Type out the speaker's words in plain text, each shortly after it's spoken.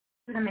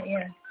in the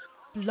ear.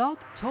 Blog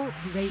Talk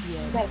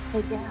Radio. You gotta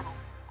take it out.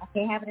 I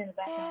can't have it in the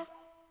background.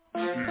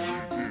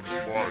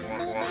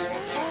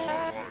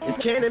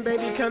 It's Cannon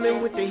Baby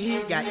coming with the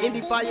heat. Got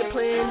Indie Fire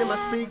playing in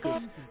my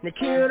speakers.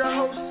 Nikhil the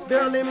host,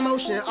 girl in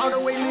motion, all the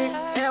way lit,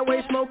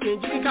 airway smoking.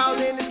 You can call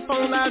in, this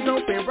phone lines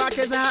open.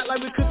 Rockets hot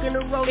like we cooking the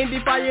roast.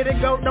 Indie Fire to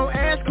go, don't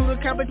ask who the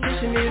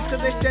competition is, cause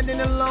they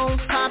standing alone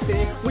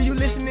popping. When you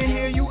listen to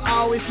here, you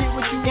always get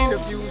what you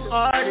interviews.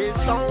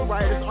 Artists,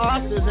 songwriters,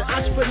 authors, and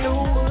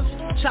entrepreneurs.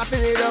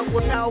 Chopping it up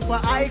with powerful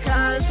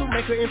icons who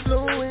make an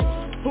influence.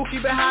 Who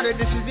keep it hotter,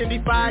 this is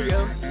Indie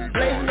Fire.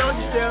 Blazing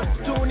on yourself,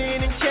 tune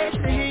in and catch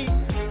the heat.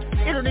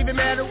 It don't even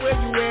matter where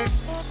you at.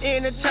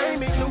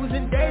 Entertainment, news,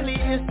 and daily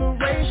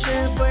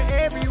inspiration for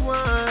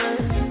everyone.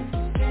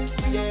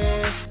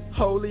 Yeah,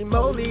 holy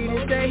moly,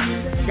 this day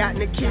got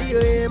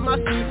Nikhil in my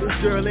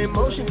speakers. Girl in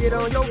motion, get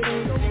on your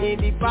feet.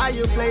 Indie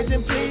Fire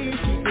blazing, please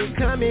keep it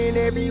coming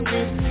every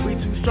week. We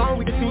too strong,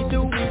 we defeat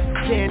the weak.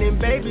 Cannon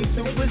Baby,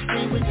 super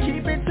speed, we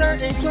keep it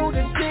turning to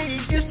the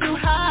sea. It's too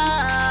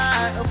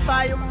high, a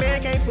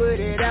fireman can't put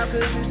it out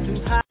 'cause it's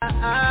too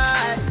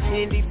high.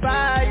 Indie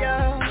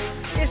Fire,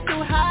 it's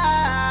too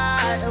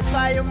high, a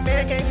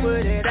fireman can't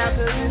put it out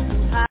 'cause it's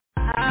too high.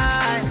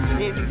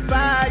 Indie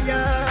Fire,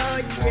 yeah.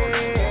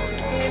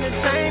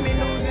 Entertainment,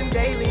 news, and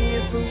daily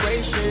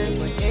inspiration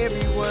for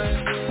everyone,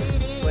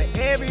 for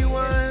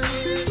everyone.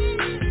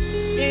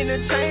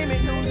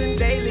 Entertainment, news, and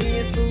daily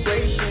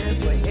inspiration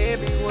for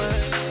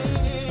everyone,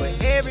 for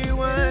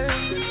everyone.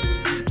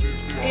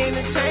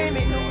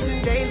 Entertainment, news,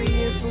 and daily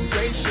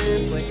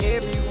inspiration for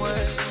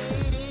everyone,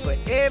 for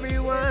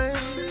everyone.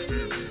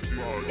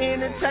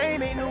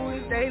 Entertainment,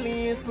 news,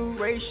 daily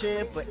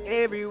inspiration for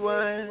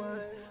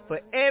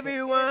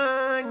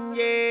everyone,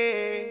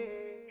 yeah.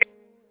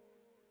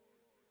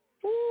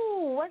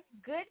 Ooh, what's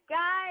good,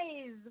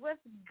 guys?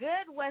 What's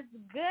good?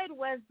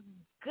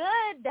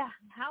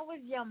 How was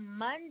your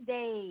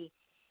Monday?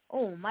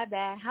 Oh, my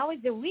bad. How was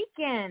your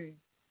weekend?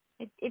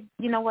 It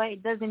you know what?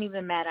 It doesn't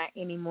even matter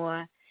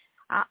anymore.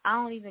 I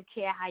don't even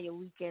care how your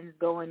weekends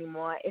go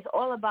anymore. It's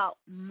all about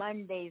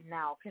Mondays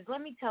now. Because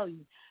let me tell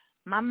you,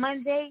 my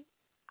Monday,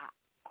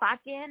 clock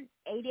in,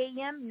 8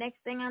 a.m., next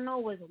thing I know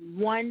was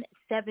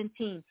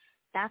 1:17.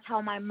 That's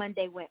how my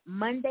Monday went.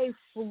 Monday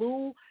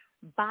flew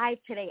by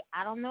today.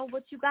 I don't know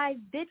what you guys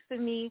did for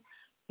me.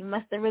 You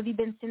must have really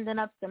been sending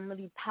up some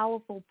really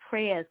powerful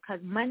prayers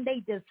because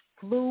Monday just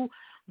flew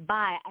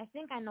by. I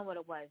think I know what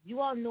it was. You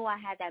all knew I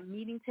had that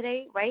meeting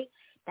today, right?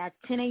 That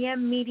 10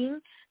 a.m.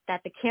 meeting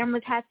that the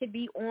cameras had to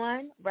be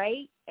on,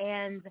 right?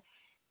 And,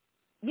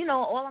 you know,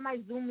 all of my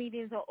Zoom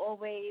meetings are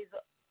always,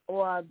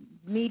 or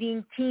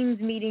Teams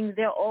meetings,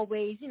 they're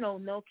always, you know,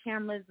 no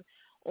cameras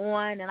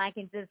on, and I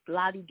can just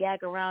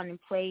lollygag around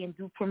and play and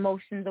do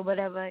promotions or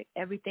whatever,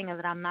 everything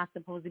that I'm not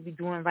supposed to be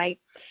doing, right?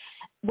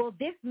 Well,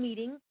 this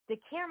meeting, the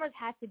cameras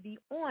had to be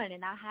on,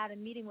 and I had a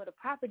meeting with a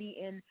property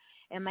in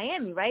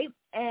Miami, right?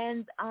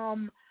 And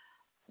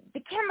the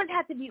cameras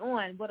had to be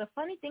on. Well, the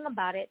funny thing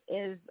about it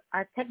is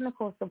our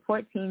technical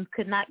support team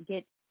could not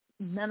get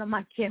none of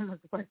my cameras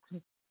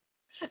working.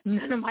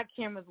 None of my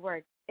cameras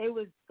worked. It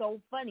was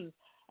so funny.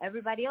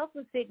 Everybody else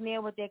was sitting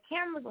there with their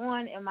cameras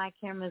on, and my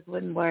cameras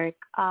wouldn't work.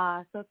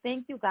 So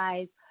thank you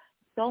guys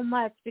so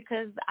much,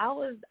 because I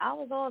was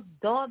all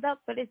dolled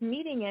up for this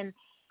meeting, and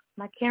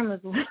my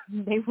cameras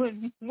they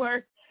wouldn't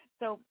work.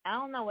 So I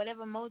don't know,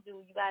 whatever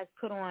module you guys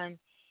put on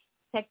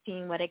tech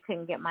team where they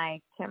couldn't get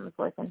my cameras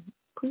working.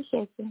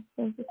 Appreciate you.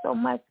 Thank you so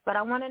much. But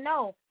I want to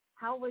know,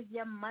 how was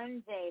your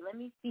Monday? Let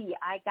me see.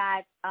 I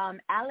got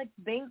Alex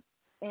Banks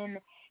in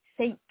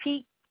St.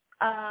 Pete,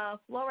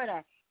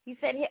 Florida. He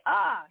said, his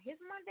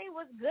Monday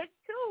was good,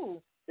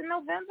 too. It's in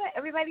November.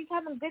 Everybody's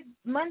having good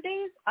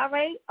Mondays. All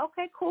right.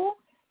 Okay, cool.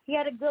 He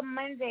had a good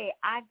Monday.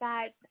 I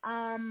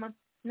got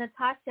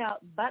Natasha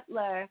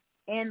Butler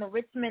in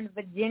Richmond,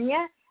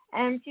 Virginia.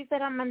 And she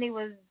said her Monday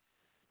was,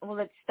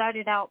 it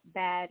started out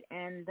bad.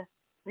 And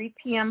 3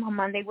 p.m. her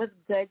Monday was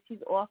good.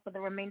 She's off for the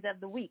remainder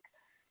of the week.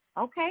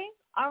 Okay.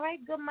 All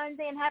right. Good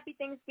Monday. And happy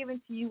Thanksgiving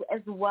to you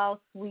as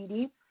well,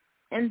 sweetie.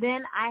 And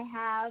then I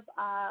have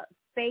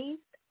Faith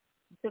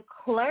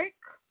DeClerc.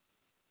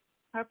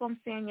 I hope I'm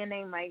saying your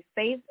name right.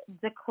 Faith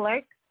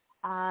DeClerc.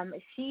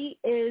 She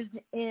is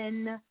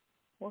in,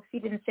 well, she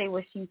didn't say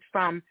where she's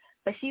from,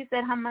 but she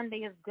said her Monday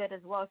is good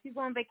as well. She's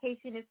on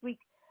vacation this week.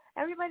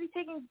 Everybody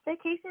taking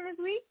vacation this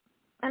week?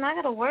 And I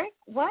got to work?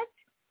 What?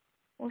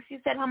 Well, she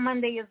said her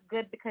Monday is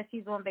good because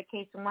she's on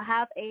vacation. We'll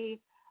have a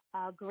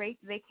great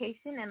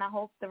vacation, and I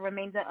hope the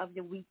remainder of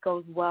the week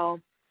goes well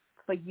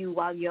for you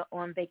while you're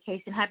on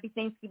vacation. Happy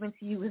Thanksgiving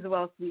to you as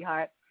well,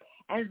 sweetheart.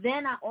 And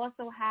then I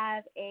also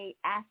have a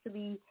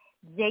Ashley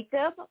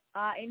Jacob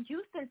in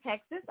Houston,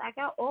 Texas. I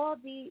got all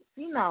the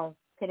females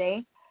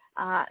today.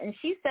 And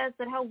she says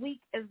that her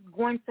week is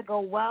going to go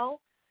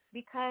well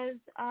because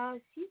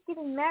she's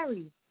getting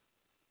married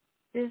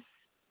this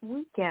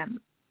weekend.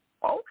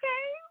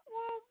 Okay,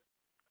 well,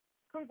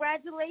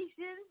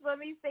 congratulations. Let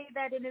me say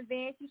that in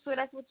advance. You sure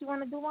that's what you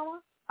want to do,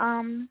 Mama?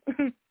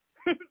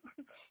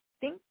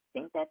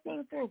 Think that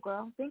thing through,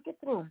 girl. Think it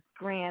through.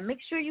 Grand.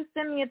 Make sure you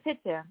send me a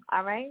picture,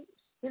 all right?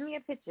 Send me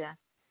a picture.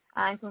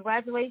 And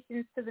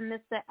congratulations to the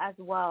mister as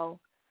well.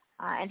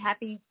 And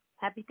happy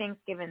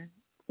Thanksgiving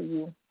to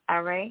you,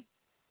 all right?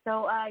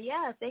 So,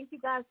 thank you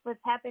guys for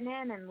tapping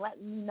in and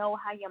letting me know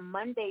how your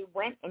Monday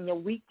went and your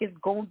week is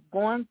going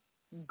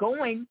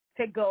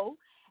to go,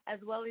 as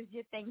well as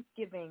your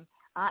Thanksgiving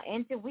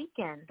and your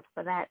weekend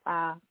for that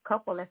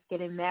couple that's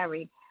getting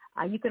married.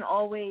 You can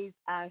always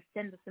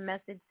send us a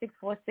message,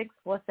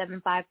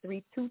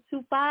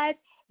 646-475-3225,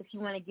 if you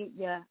want to get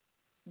your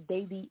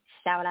baby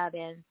shout-out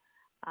in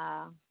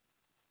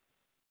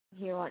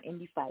here on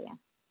Indie Fire.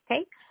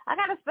 Okay? I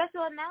got a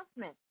special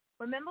announcement.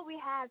 Remember we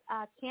had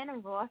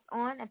Cannon Ross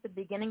on at the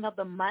beginning of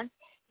the month.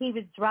 He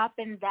was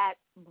dropping that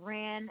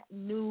brand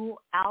new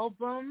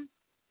album,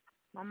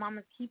 My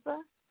Mama's Keeper.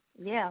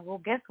 Yeah, well,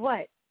 guess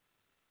what?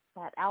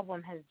 That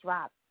album has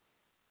dropped.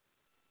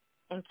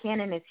 And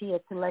Cannon is here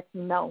to let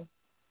you know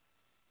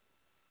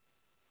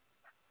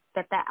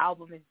that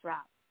album is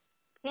dropped.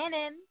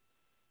 Cannon.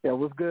 Yeah,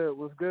 what's good?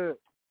 What's good?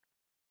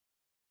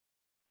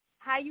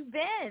 How you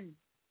been?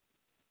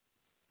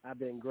 I've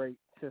been great.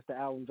 Since the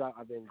album dropped,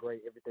 I've been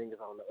great. Everything is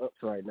on the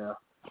ups right now.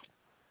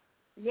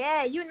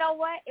 Yeah, you know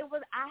what? It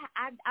was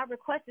I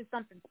requested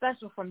something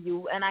special from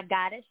you, and I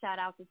got it. Shout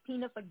out to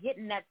Tina for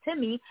getting that to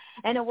me.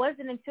 And it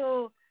wasn't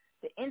until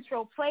the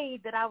intro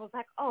played that I was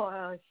like,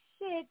 oh,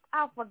 shit,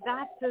 I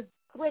forgot to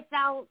switch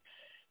out.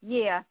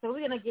 Yeah, so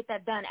we're going to get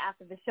that done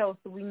after the show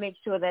so we make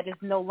sure that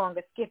it's no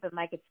longer skipping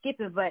like it's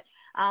skipping. But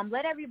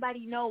let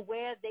everybody know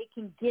where they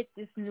can get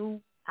this new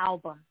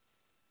album.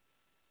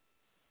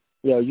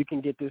 Yo, you can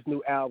get this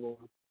new album,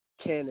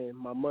 Cannon,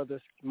 My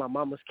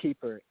Mama's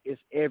Keeper.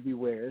 It's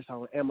everywhere. It's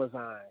on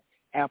Amazon,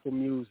 Apple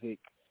Music,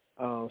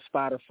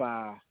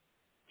 Spotify,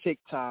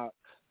 TikTok,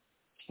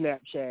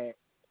 Snapchat,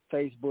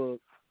 Facebook,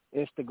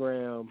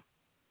 Instagram.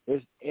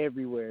 It's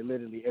everywhere,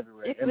 literally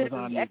everywhere. It's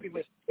Amazon literally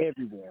everywhere. It's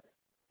everywhere.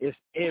 It's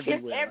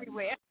everywhere. It's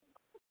everywhere.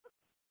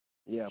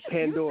 Yeah,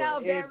 Pandora, you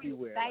sound very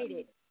everywhere.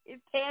 Excited.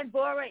 It's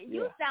Pandora.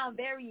 You sound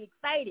very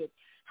excited.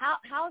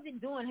 How's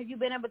it doing? Have you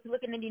been able to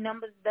look at any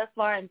numbers thus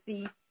far and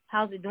see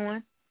how's it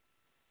doing?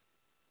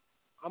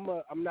 I'm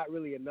not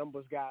really a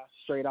numbers guy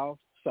straight off,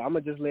 so I'm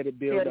gonna just let it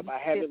build up. I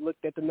haven't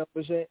looked at the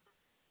numbers yet.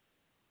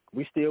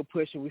 We still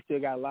pushing. We still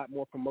got a lot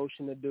more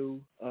promotion to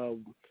do. So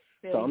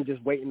I'm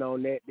just waiting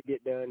on that to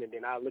get done, and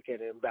then I'll look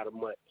at it in about a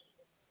month.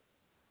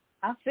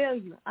 I feel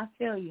you.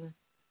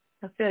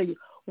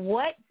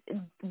 What's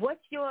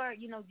your,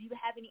 do you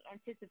have any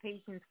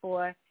anticipations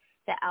for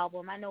the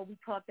album? I know we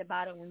talked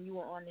about it when you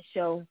were on the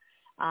show,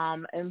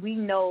 and we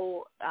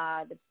know,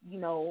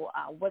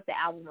 what the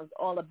album was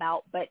all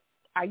about, but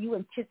are you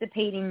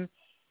anticipating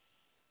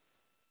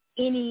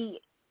anything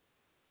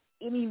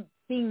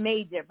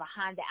major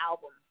behind the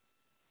album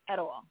at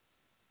all?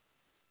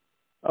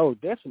 Oh,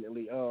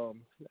 definitely.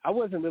 I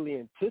wasn't really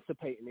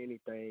anticipating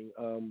anything,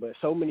 but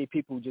so many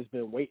people just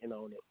been waiting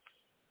on it.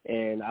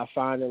 And I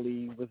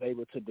finally was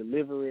able to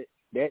deliver it.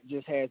 That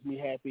just has me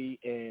happy.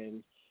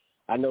 And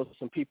I know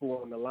some people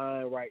on the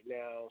line right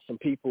now, some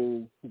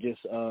people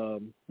just,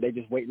 they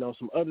just waiting on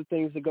some other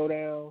things to go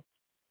down.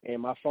 And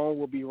my phone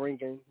will be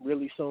ringing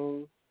really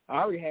soon. I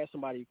already had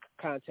somebody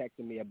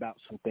contacting me about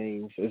some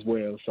things as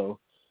well. So,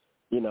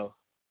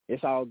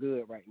 it's all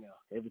good right now.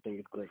 Everything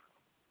is great.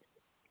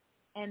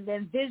 And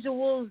then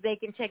visuals, they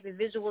can check the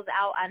visuals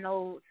out. I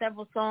know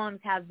several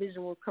songs have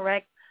visuals,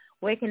 correct?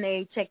 Where can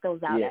they check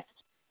those out at?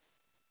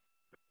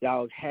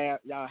 Y'all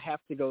have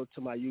to go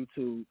to my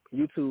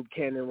YouTube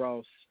Cannon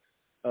Ross.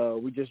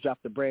 We just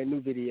dropped a brand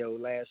new video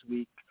last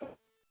week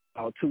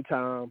called Two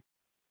Time,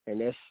 and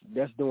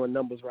that's doing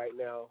numbers right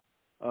now.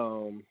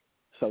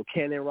 So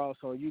Cannon Ross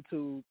on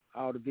YouTube,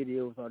 all the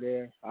videos are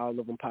there. All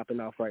of them popping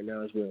off right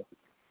now as well.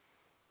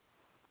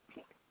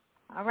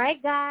 All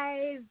right,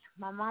 guys.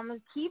 My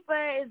Mama's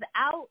Keeper is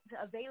out,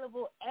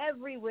 available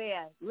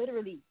everywhere,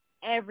 literally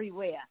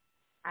everywhere.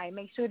 All right,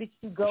 make sure that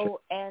you go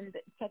and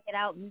check it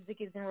out. Music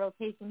is in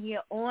rotation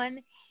here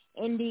on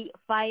Indie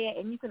Fire,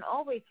 and you can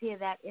always hear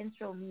that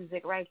intro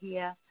music right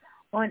here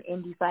on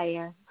Indie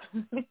Fire.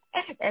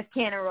 That's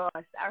Cannon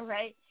Ross, all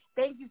right?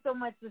 Thank you so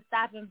much for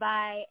stopping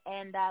by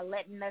and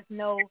letting us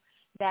know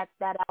that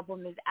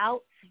album is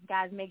out.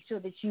 Guys, make sure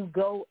that you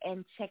go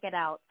and check it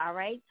out, all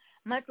right?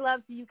 Much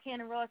love to you,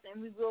 Cannon Ross,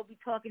 and we will be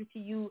talking to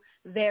you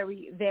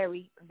very,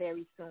 very,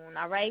 very soon,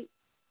 all right?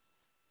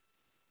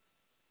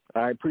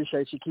 All right,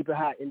 appreciate you. Keep it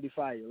hot, Indie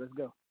Fire. Let's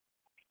go.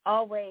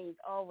 Always,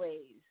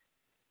 always.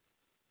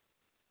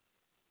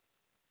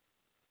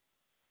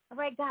 All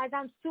right, guys,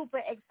 I'm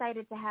super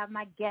excited to have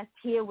my guest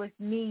here with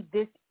me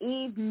this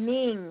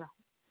evening.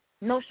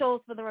 No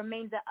shows for the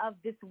remainder of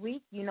this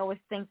week.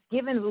 It's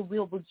Thanksgiving.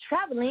 We'll be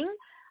traveling,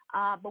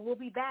 but we'll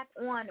be back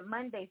on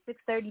Monday,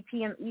 6:30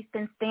 p.m.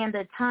 Eastern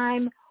Standard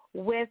Time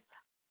with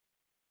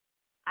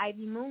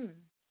Ivy Moon,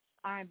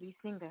 R&B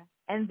singer.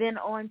 And then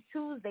on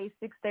Tuesday,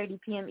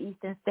 6:30 p.m.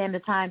 Eastern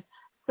Standard Time,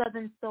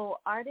 Southern Soul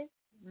artist,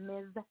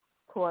 Ms.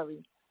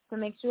 Corey. So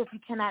make sure if you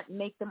cannot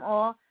make them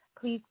all,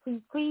 please,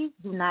 please, please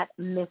do not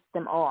miss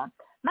them all.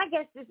 My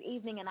guest this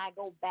evening and I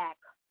go back,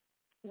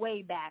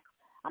 way back.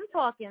 I'm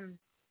talking,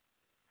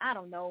 I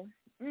don't know,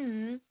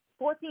 14,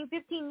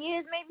 15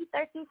 years, maybe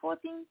 13,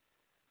 14.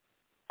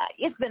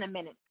 It's been a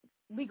minute.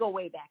 We go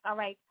way back, all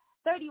right?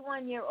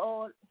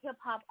 31-year-old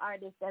hip-hop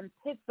artist and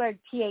Pittsburgh,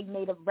 PA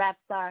native rap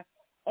star,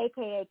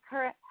 a.k.a.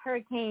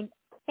 Hurricane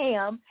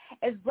Cam,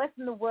 is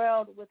blessing the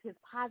world with his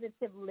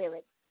positive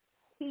lyrics.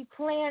 He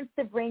plans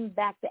to bring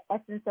back the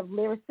essence of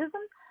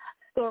lyricism,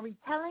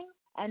 storytelling,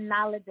 and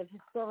knowledge of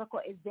historical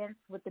events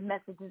with the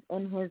messages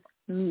in his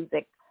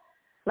music.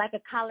 Like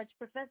a college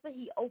professor,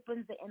 he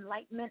opens the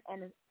enlightenment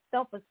and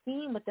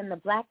self-esteem within the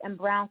Black and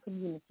brown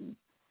communities.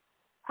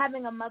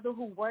 Having a mother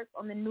who worked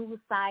on the news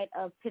side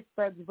of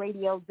Pittsburgh's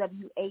radio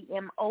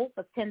WAMO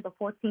for 10 to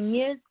 14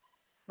 years,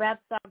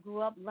 Rapstar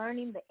grew up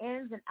learning the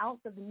ins and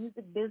outs of the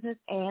music business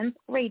and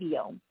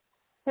radio.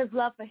 His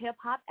love for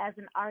hip-hop as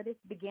an artist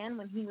began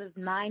when he was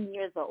 9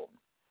 years old.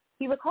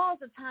 He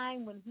recalls a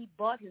time when he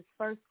bought his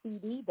first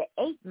CD, the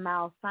 8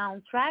 Mile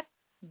soundtrack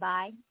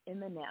by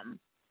Eminem,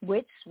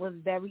 which was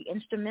very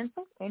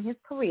instrumental in his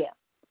career.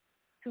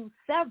 To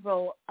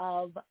several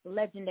of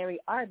legendary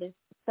artists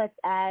such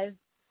as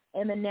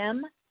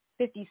Eminem,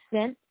 50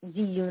 Cent,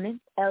 G-Unit,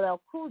 LL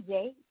Cool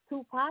J,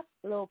 Tupac,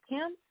 Lil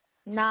Kim,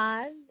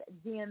 Nas,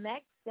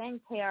 DMX,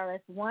 and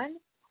KRS-One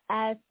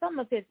as some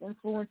of his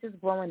influences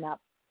growing up.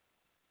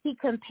 He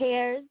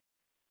compares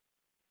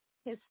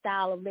his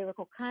style of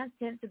lyrical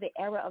content to the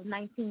era of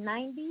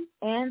 1990s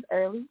and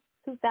early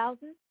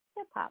 2000s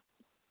hip-hop.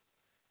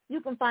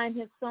 You can find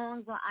his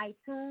songs on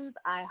iTunes,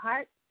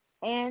 iHeart,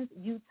 and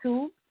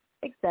YouTube,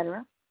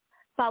 etc.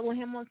 Follow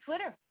him on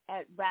Twitter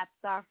at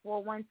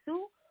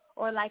Rapstar412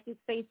 or like his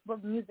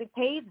Facebook music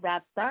page,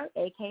 Rapstar,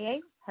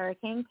 a.k.a.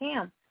 Hurricane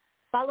Cam.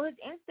 Follow his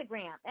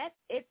Instagram at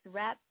It's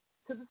Rap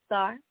to the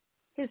Star,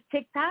 his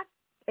TikTok,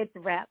 It's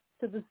Rap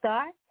to the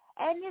Star,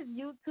 and his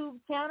YouTube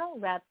channel,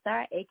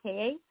 Rapstar,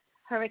 a.k.a.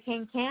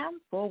 Hurricane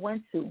Cam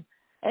 412.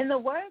 In the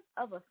words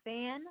of a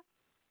fan,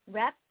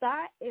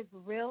 Rapstar is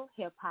real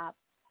hip-hop.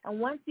 And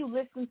once you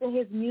listen to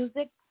his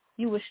music,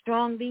 you will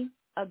strongly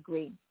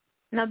agree.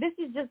 Now, this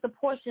is just a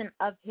portion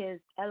of his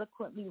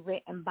eloquently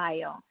written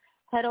bio.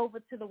 Head over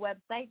to the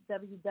website,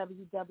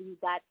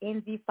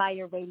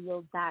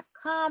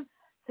 www.indiefireradio.com,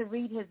 to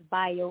read his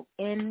bio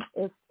in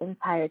its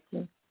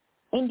entirety.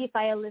 Indie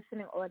Fire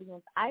listening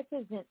audience, I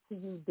present to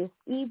you this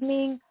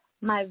evening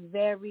my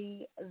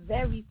very,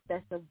 very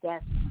special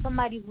guest,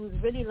 somebody who's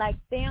really like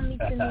family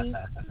to me,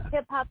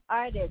 hip-hop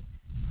artist,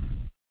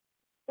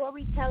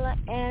 storyteller,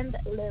 and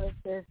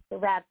lyricist, the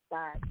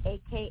Rapstar,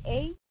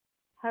 a.k.a.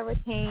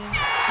 Hurricane.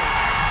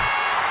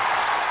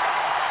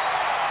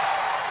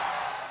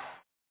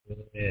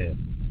 Yeah.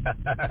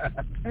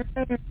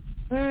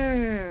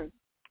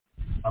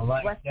 I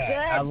like What's that. good?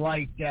 I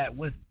like that.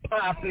 What's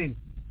popping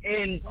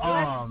in?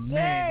 What's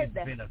man,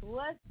 good?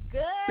 What's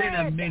good? Been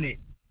a minute.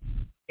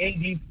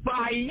 Indie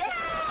Fire.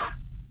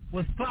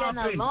 What's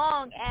popping? Been a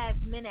long ass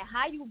minute.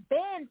 How you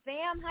been,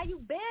 fam? How you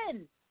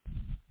been?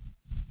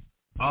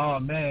 Oh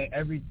man,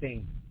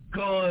 everything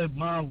good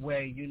my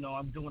way. You know,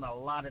 I'm doing a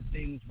lot of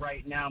things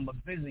right now. I'm a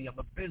busy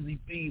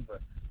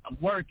fever. I'm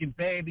working,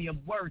 baby.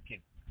 I'm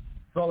working.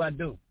 That's all I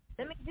do.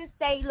 Let me just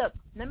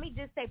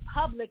say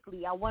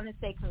publicly, I want to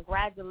say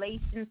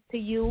congratulations to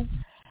you.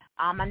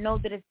 I know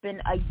that it's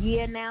been a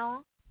year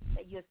now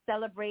that you're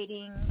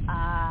celebrating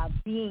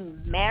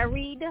being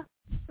married.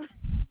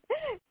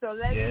 So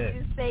let me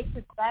just say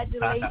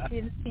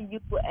congratulations to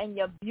you and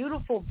your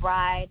beautiful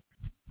bride.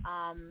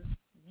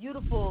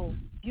 Beautiful,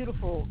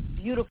 beautiful,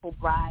 beautiful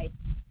bride.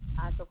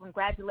 So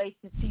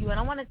congratulations to you. And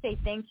I want to say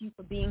thank you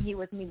for being here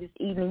with me this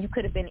evening. You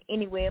could have been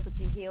anywhere, but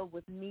you're here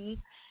with me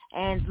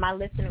and my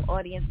listening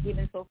audience,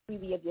 giving so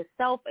freely of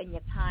yourself and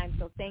your time.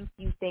 So thank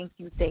you, thank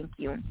you, thank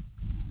you.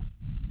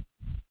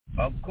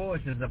 Of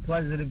course, it's a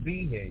pleasure to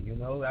be here. You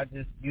know, I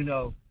just,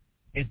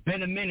 it's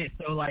been a minute,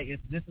 so like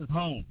this is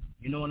home.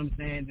 You know what I'm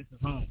saying? This is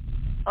home.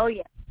 Oh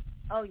yes,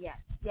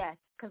 yes.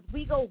 Because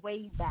we go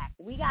way back.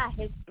 We got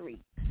history.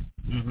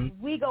 Mm-hmm.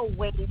 We go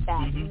way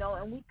back,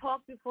 and we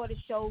talked before the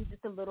show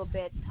just a little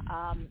bit.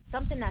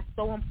 Something that's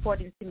so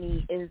important to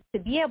me is to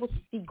be able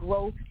to see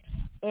growth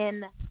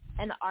in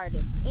an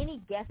artist. Any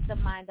guest of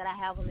mine that I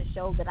have on the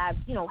show that I've,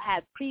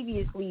 had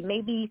previously,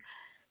 maybe,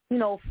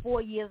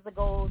 4 years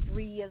ago,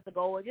 3 years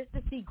ago, or just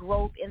to see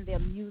growth in their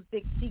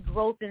music, see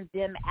growth in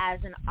them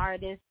as an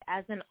artist,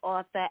 as an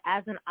author,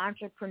 as an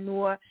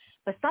entrepreneur,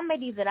 but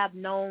somebody that I've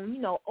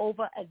known,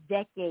 over a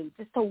decade,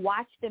 just to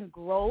watch them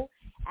grow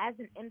as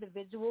an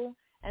individual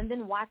and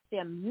then watch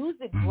their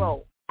music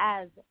grow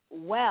as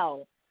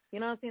well. You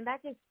know what I'm saying?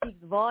 That just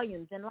speaks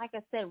volumes. And like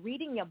I said,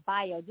 reading your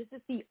bio, just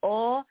to see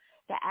all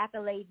the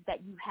accolades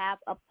that you have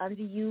up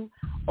under you,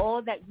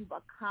 all that you've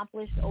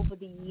accomplished over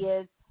the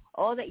years,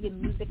 all that your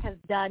music has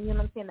done, you know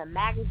what I'm saying, the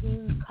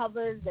magazine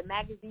covers, the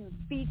magazine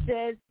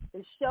features,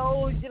 the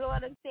shows, you know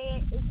what I'm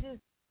saying?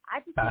 I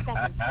just sit back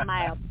and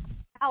smile.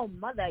 Our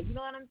mother, you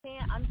know what I'm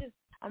saying?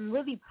 I'm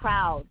really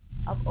proud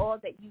of all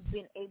that you've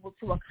been able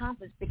to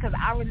accomplish, because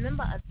I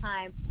remember a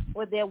time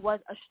where there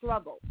was a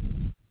struggle.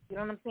 You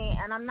know what I'm saying?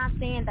 And I'm not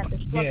saying that the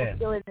struggle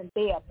still isn't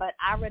there, but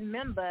I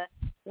remember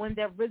when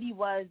there really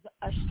was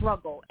a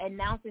struggle. And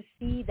now to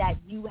see that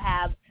you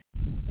have,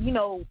 you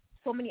know,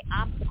 so many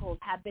obstacles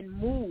have been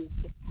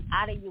moved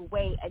out of your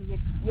way, and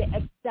you're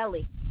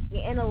excelling.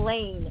 You're in a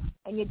lane,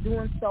 and you're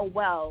doing so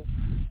well.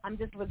 I'm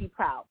just really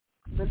proud.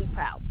 Really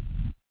proud.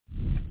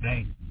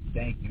 Thank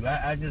you.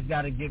 I just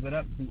got to give it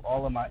up to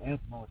all of my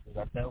influences.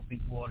 I tell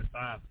people all the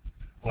time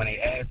when they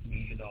ask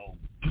me, you know,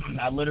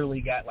 I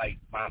literally got, like,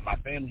 my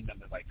family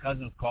members, like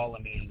cousins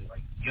calling me, and they're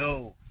like,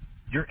 yo,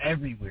 you're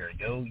everywhere,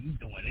 yo. You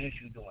doing this,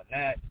 you doing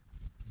that.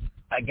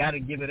 I got to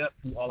give it up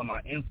to all of my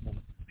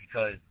influences,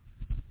 because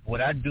what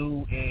I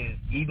do is,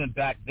 even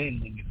back then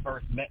when you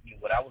first met me,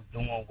 what I was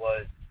doing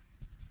was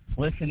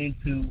listening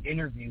to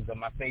interviews of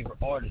my favorite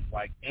artists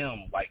like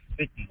M, like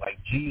 50, like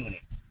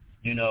G-Unit,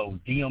 you know,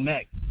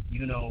 DMX.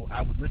 You know,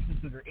 I would listen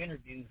to their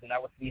interviews, and I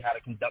would see how to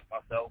conduct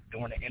myself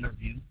during the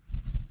interview.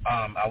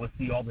 I would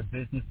see all the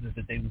businesses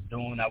that they was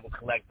doing. I would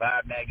collect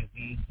Vibe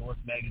magazine, Source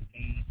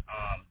magazine,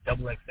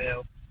 Double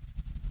XL,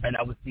 and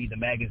I would see the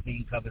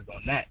magazine covers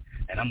on that.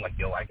 And I'm like,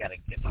 yo, I got to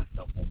get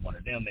myself on one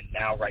of them. And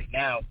now, right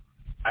now,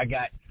 I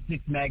got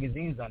 6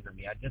 magazines under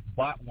me. I just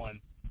bought one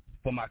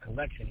for my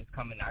collection. It's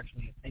coming,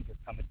 actually, I think it's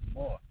coming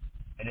tomorrow.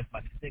 And it's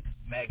my 6th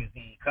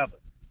magazine cover.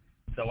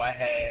 So I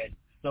had,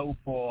 so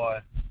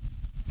far,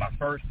 my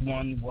first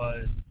one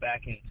was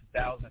back in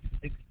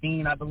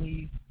 2016, I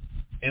believe.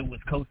 It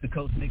was Coast to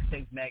Coast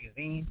Mixtapes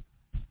magazine.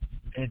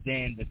 And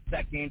then the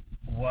second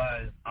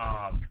was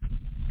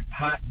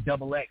Hot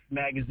Double X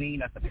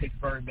magazine. That's a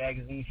Pittsburgh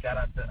magazine. Shout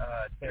out to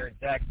Tara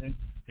Jackson.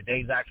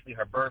 Today's actually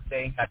her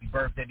birthday. Happy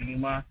birthday to you,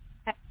 Ma.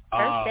 Happy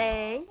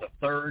birthday. The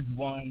third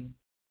one,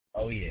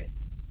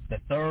 the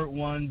third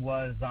one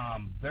was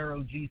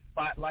Vero G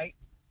Spotlight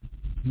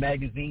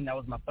magazine. That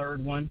was my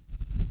third one.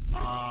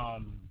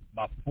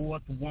 My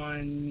fourth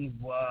one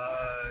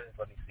was,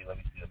 let me see.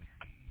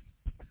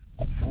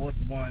 My fourth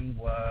one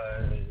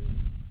was,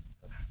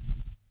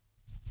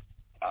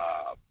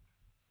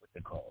 what's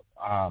it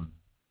called?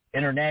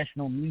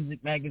 International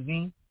Music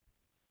Magazine.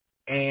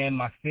 And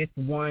my 5th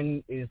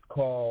one is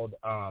called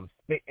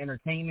Spit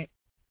Entertainment.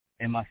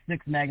 And my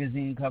 6th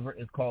magazine cover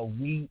is called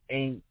We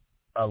Ain't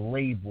a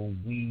Label,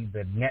 We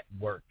the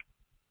Network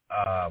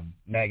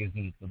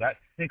magazine. So that's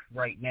 6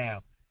 right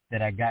now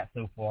that I got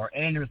so far.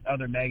 And there's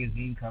other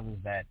magazine covers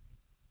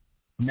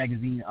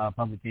magazine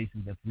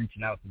publications that's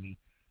reaching out to me,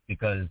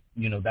 because,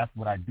 you know, that's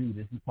what I do.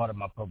 This is part of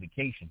my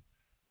publication.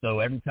 So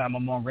every time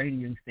I'm on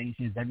radio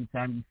stations, every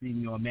time you see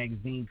me on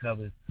magazine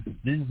covers,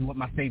 this is what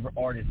my favorite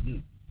artists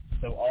do.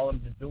 So all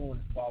I'm just doing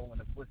is following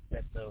the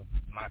footsteps of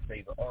my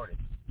favorite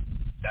artists.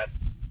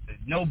 There's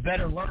no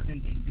better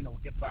learning than, you know,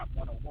 hip-hop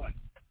 101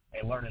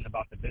 and learning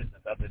about the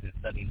business other than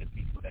studying the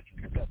people that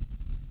you pick up.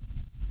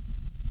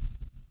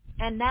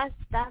 And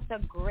that's a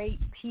great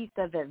piece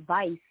of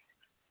advice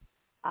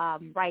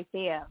right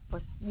there for,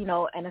 you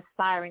know, an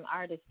aspiring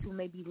artist who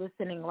may be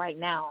listening right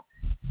now.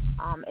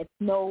 It's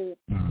no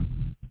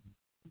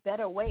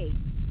better way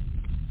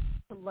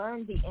to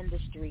learn the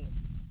industry.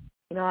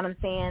 You know what I'm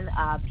saying?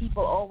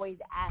 People always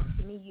ask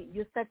me,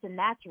 you're such a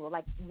natural.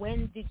 Like,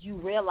 when did you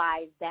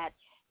realize that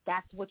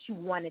that's what you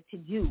wanted to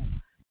do?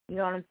 You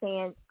know what I'm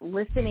saying?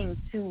 Listening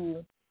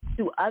to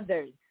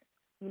others,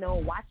 you know,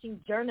 watching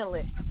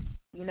journalists.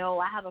 You know,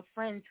 I have a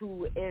friend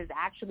who is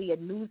actually a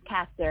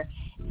newscaster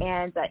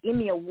and an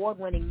Emmy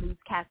award-winning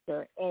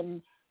newscaster,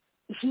 and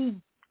he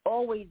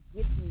always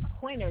gives me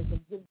pointers and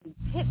gives me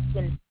tips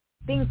and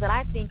things that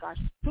I think are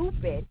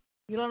stupid.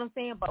 You know what I'm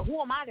saying? But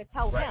who am I to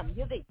tell him?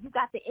 You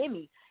got the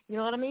Emmy. You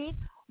know what I mean?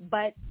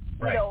 But,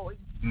 you know,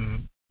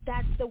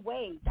 that's the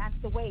way. That's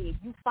the way. If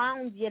you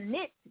found your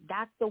niche,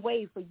 that's the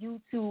way for you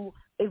to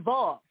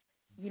evolve,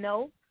 you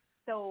know?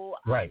 So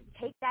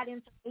take that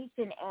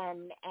information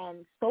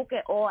and soak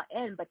it all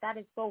in. But that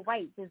is so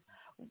right. Just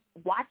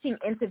watching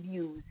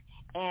interviews,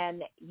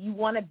 and you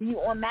want to be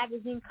on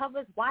magazine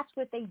covers, watch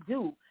what they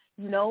do,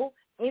 you know?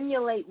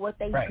 Emulate what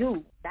they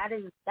do.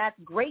 That's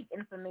great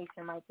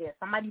information right there.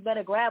 Somebody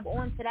better grab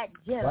onto that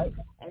gem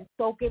and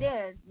soak it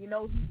in. You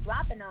know, he's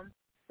dropping them,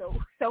 so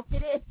soak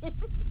it in.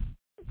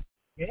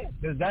 Yeah,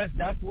 because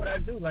that's what I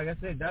do. Like I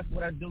said, that's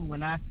what I do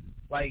when I,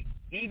 like,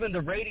 even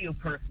the radio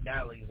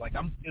personalities. Like,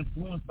 I'm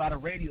influenced by the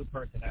radio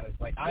personalities.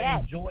 Like, I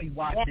enjoy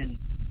watching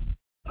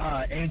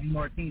Angie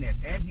Martinez.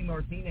 Angie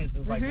Martinez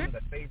is like one of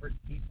the favorite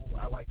people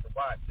I like to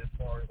watch as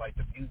far as like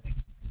the music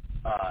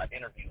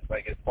interviews,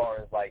 like as far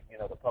as like, you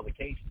know, the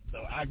publication.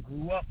 So I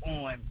grew up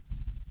on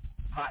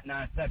Hot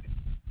 97,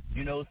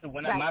 you know. So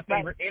when my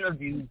favorite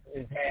interviews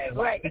has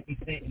like 50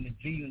 Cent in the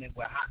G Unit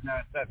with Hot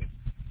 97.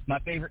 My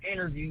favorite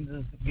interviews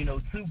is, you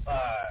know,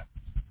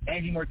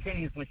 Angie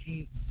Martinez when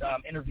she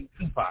interviewed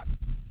Tupac.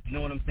 You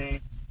know what I'm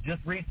saying?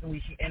 Just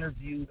recently she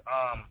interviewed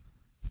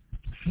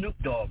Snoop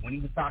Dogg when he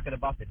was talking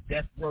about the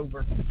Death Row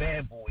versus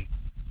Bad Boy,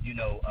 you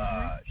know,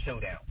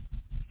 showdown.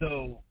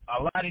 So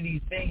a lot of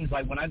these things,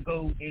 like when I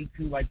go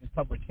into like these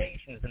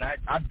publications, and I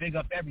big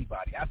up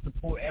everybody. I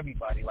support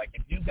everybody. Like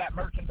if you got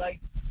merchandise,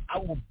 I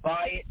will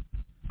buy it.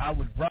 I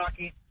would rock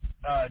it.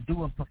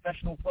 do a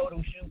professional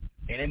photo shoot,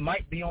 and it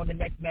might be on the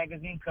next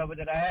magazine cover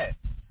that I have.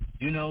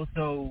 You know,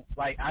 so,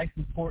 like, I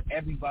support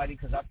everybody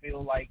because I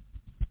feel like,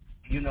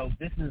 you know,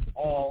 this is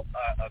all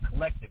a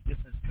collective. This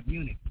is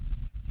community.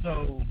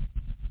 So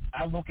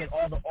I look at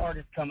all the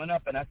artists coming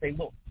up, and I say,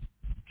 look,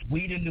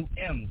 we the new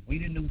M's, we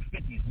the new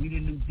 50s, we the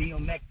new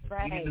DMXs,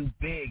 right. we the new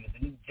Bigs,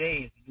 the new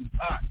J's, the new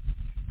Pop.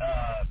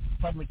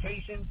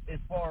 Publications, as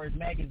far as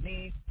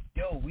magazines,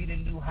 yo, we the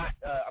new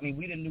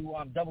we the new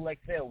Double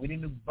XL, we the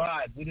new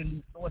Vibe, we the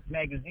new Source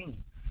magazine.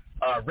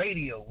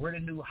 Radio, we're the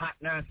new Hot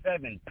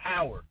 97,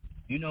 Power.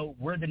 You know,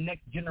 we're the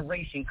next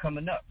generation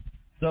coming up.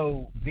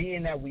 So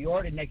being that we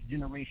are the next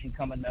generation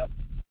coming up,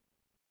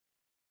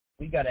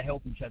 we got to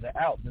help each other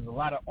out. There's a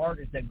lot of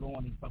artists that go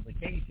on these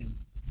publications,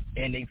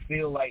 and they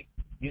feel like,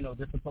 you know,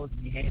 they're supposed to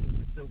be handed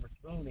the silver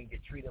spoon and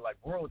get treated like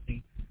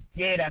royalty.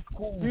 Yeah, that's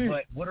cool,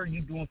 but what are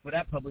you doing for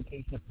that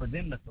publication for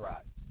them to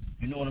thrive?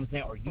 You know what I'm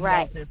saying? Are you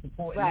out there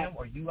supporting them?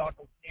 Are you out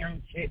there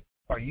sharing shit?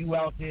 Are you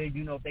out there,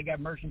 you know, if they got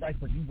merchandise,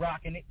 are you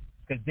rocking it?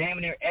 Because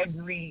damn near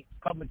every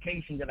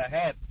publication that I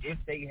have, if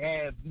they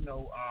have, you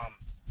know,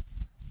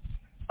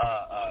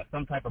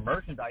 some type of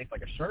merchandise,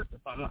 like a shirt or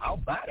something, I'll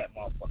buy that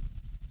motherfucker.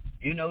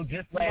 You know,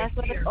 just last year. That's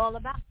what it's all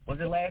about. Was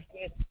it last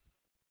year?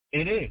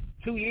 It is.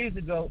 2 years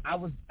ago, I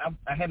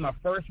had my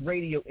first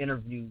radio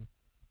interview,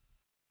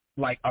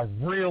 like a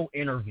real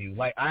interview.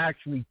 Like, I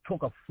actually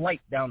took a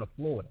flight down to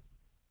Florida.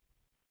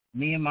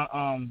 Me and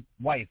my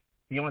wife,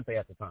 fiance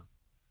at the time.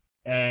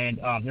 And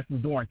this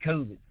was during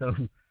COVID. So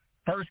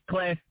first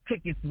class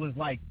tickets was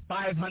like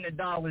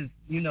 $500,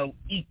 you know,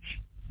 each.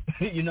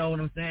 You know what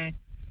I'm saying?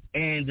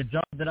 And the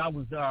job that I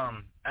was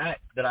at,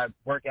 that I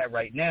work at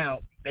right now,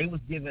 they was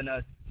giving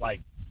us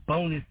like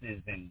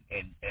bonuses and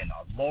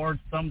large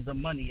sums of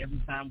money every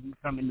time we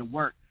come into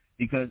work,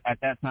 because at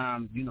that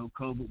time, you know,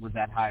 COVID was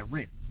at high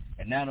risk.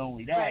 And not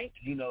only that,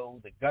 you know,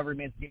 the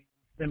government's getting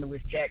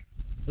stimulus checks.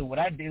 So what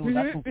I did was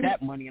I took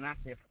that money and I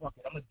said, fuck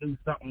it, I'm going to do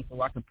something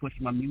so I can push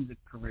my music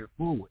career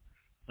forward.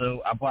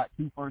 So I bought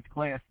 2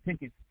 first-class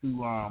tickets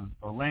to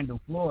Orlando,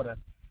 Florida,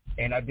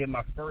 and I did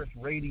my first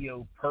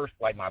radio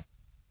my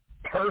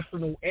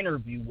personal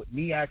interview with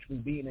me actually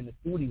being in the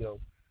studio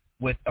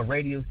with a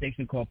radio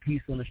station called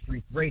Peace on the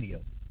Streets Radio.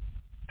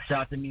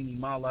 Shout out to Mimi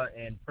Mala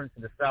and Prince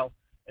of the South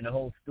and the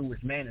whole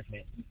Stewart's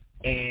management.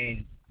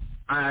 And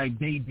I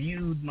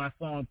debuted my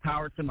song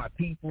Power to My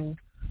People.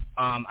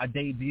 I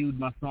debuted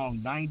my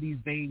song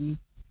 90s Baby,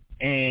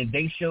 and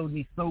they showed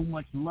me so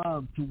much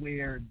love to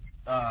where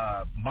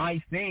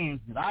my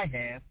fans that I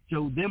have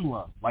showed them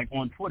love, like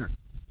on Twitter.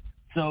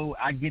 So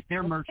I get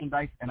their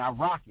merchandise and I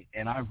rock it,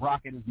 and I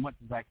rock it as much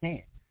as I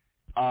can.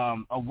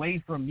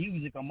 Away from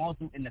music, I'm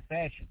also into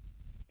fashion.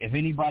 If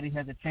anybody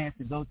has a chance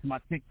to go to my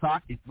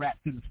TikTok, it's Rap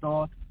to the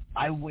Star.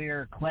 I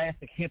wear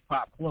classic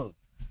hip-hop clothes.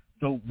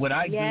 So what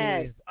I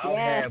do is I'll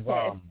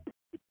have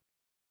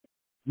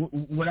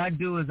what I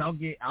do is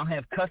I'll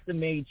have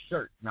custom-made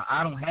shirts. Now,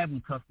 I don't have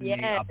them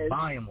custom-made. I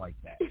buy them like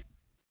that.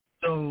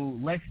 So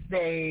let's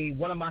say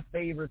one of my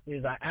favorites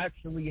is I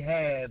actually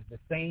have the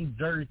same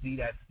jersey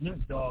that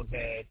Snoop Dogg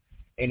had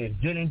in his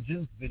Gin and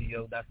Juice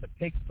video. That's the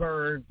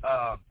Pittsburgh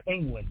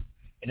Penguins,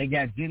 and they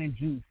got Gin and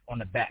Juice on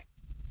the back.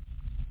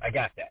 I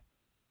got that.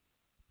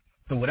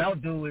 So what I'll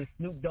do is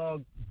Snoop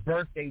Dogg's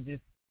birthday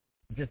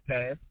just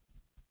passed.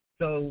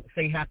 So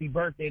say happy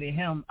birthday to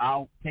him.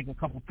 I'll take a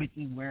couple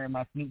pictures wearing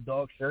my Snoop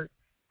Dogg shirt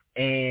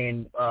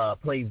and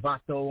play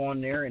Vato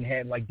on there and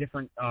have like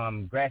different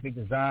graphic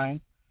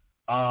designs.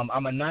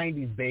 I'm a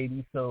 90s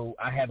baby, so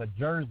I have a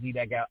jersey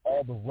that got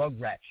all the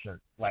Rugrats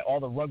shirts, like all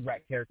the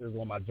Rugrat characters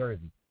on my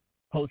jersey.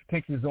 Post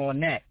pictures on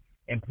that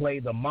and play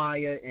the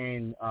Maya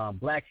and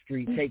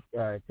Blackstreet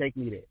Take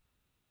Me There.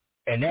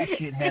 And that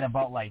shit had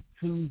about like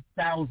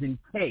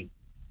 2,000K.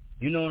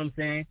 You know what I'm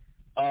saying?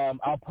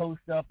 I'll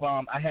post up.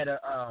 I had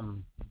a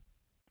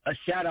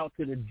shout out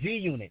to the G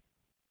Unit,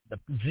 the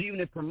G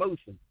Unit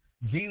promotion.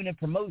 G Unit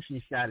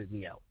promotion shouted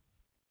me out.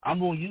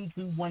 I'm on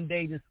YouTube one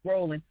day just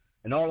scrolling,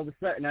 and all of a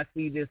sudden I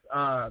see this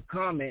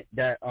comment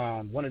that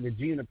one of the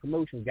G Unit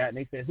promotions got, and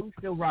they said, "Who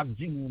still rocks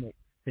G Unit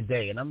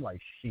today?" And I'm like,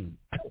 "Shit,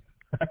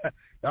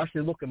 y'all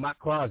should look in my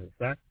closet,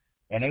 son."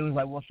 And they was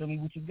like, "Well, show me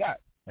what you got."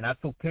 And I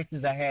took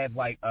pictures. I had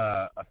like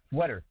a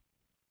sweater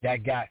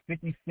that got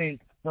 50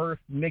 Cent's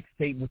first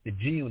mixtape with the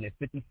G Unit.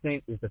 50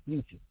 Cent is the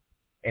Future.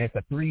 And it's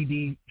a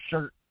 3D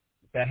shirt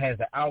that has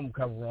the album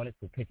cover on it,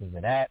 so pictures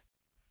of that.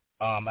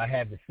 I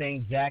have the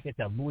same jacket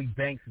that Louis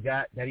Banks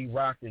got that he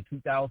rocked in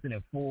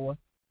 2004.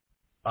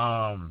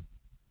 I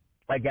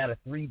got a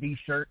 3D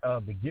shirt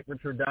of the Get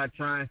Rich or Die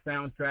Trying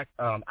soundtrack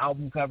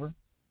album cover.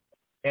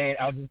 And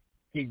I'll just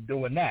keep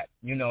doing that.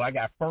 You know, I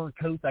got fur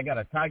coats. I got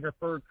a tiger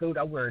fur coat.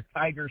 I wear a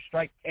tiger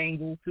striped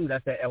Kangol, too.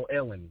 That's that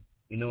LL in me.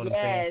 You know what I'm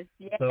saying?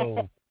 Yes.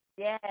 So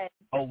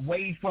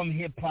away from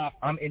hip-hop,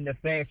 I'm into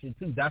fashion,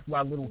 too. That's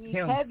why Lil'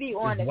 Kim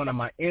is one of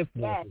my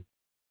influences.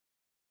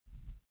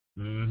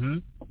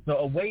 Yes. So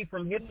away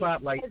from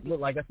hip-hop, like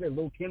I said,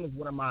 Lil' Kim is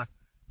one of my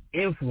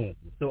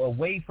influences. So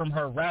away from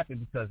her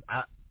rapping, because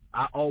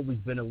I always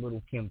been a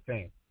Lil' Kim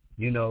fan,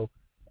 you know.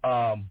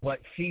 But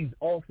she's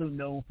also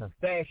known for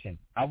fashion.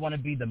 I want to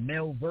be the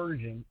male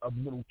version of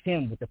Lil'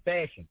 Kim with the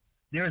fashion.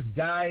 There's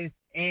guys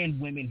and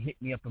women hit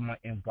me up in my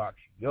inbox.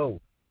 Yo,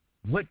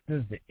 what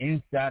does the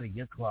inside of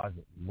your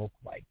closet look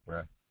like,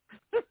 bruh?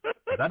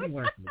 Because I be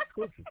wearing some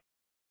exclusive.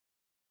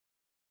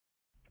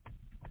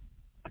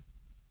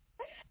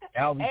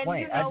 I'll be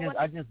playing.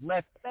 I just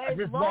left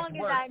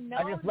work.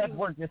 I just left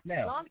work just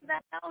now. As long as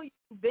I know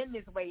you've been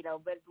this way, though.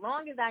 But as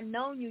long as I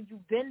know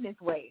you've been this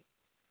way.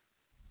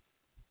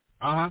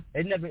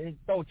 It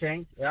don't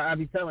change. I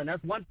be telling.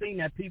 That's one thing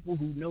that people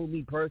who know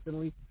me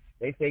personally,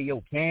 they say,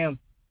 yo, Cam,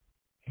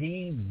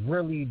 he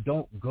really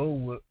don't go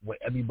with what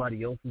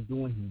everybody else is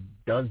doing. He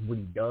does what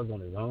he does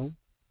on his own.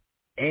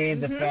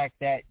 And the fact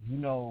that, you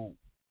know,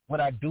 what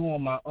I do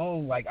on my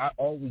own, like, I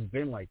always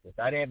been like this.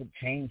 I haven't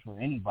changed for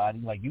anybody.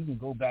 Like, you can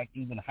go back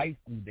even high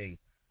school days.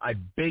 I've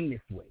been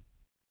this way.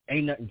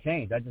 Ain't nothing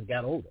changed. I just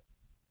got older,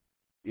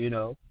 you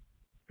know.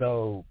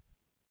 So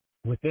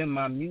within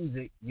my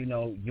music, you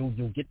know, you'll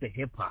get the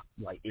hip-hop.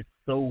 Like, it's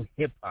so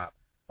hip-hop.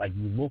 Like,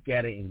 you look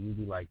at it and you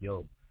be like,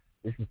 yo,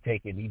 this is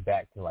taking me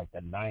back to, like,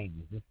 the 90s.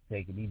 This is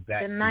taking me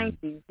back to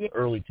the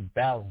early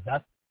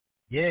 2000s.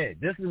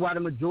 This is why the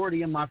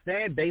majority of my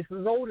fan base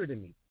is older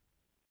than me.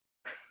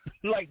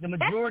 Like, the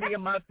majority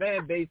of my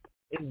fan base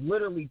is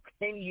literally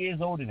 10 years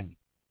older than me.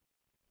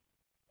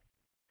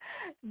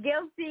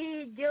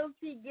 Guilty.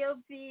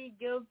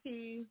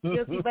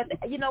 But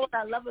you know what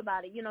I love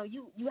about it? You know,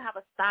 you have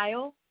a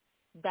style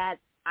that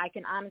I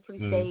can honestly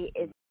say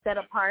is set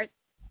apart.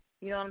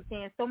 You know what I'm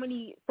saying? So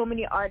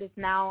many artists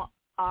now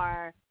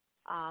are,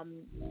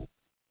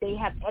 they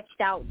have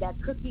etched out that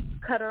cookie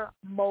cutter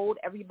mold.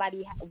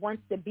 Everybody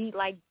wants to be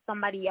like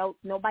somebody else.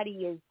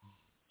 Nobody is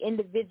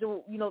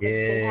individual, you know,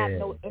 they have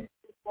no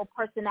individual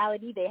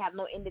personality, they have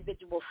no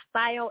individual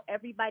style.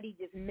 Everybody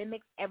just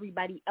mimics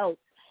everybody else.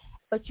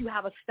 But you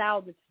have a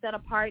style that's set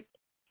apart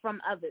from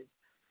others.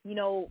 You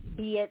know,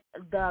 be it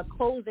the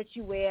clothes that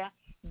you wear,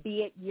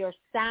 be it your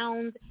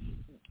sound,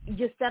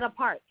 you're set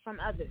apart from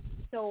others.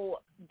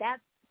 So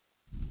that's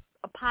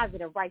a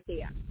positive right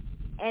there.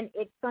 And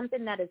it's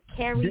something that is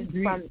carried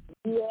from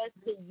year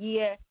to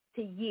year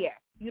to year.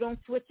 You don't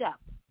switch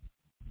up.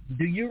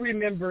 Do you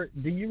remember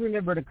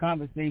the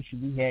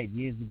conversation we had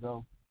years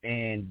ago?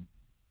 And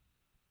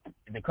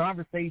the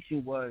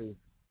conversation was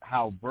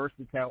how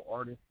versatile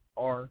artists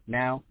are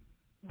now,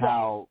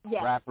 how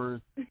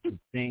rappers can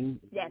sing,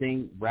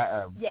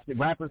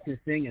 rappers can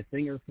sing and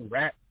singers can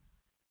rap.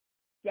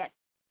 Yes.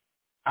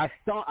 I've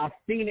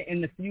seen it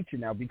in the future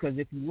now, because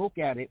if you look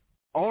at it,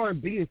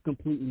 R&B is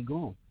completely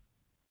gone.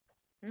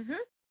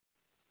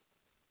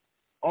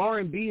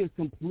 R&B is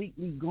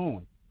completely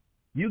gone.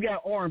 You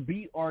got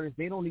R&B artists,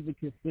 they don't even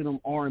consider them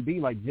R&B,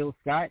 like Jill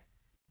Scott.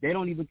 They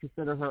don't even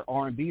consider her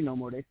R&B no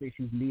more. They say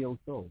she's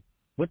neo-soul.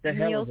 What the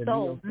hell is a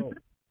neo-soul?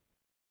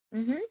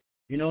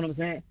 You know what I'm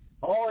saying?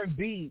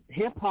 R&B,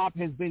 hip-hop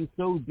has been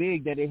so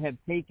big that it has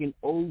taken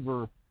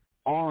over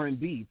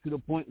R&B to the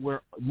point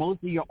where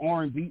most of your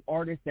R&B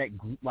artists that,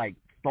 like,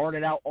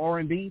 started out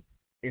R&B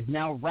is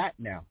now rap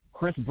now.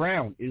 Chris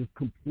Brown is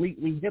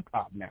completely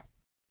hip-hop now.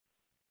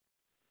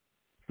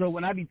 So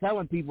when I be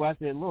telling people, I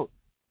said, look,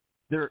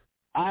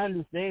 I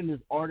understand there's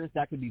artists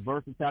that can be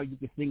versatile. You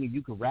can sing and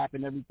you can rap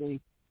and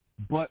everything,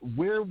 but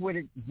where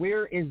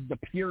is the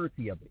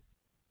purity of it?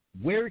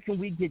 Where can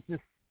we get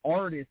just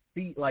artists,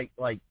 like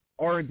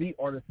R&B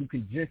artists who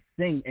can just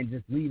sing and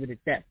just leave it at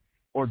that,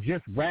 or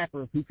just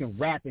rappers who can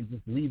rap and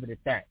just leave it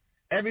at that?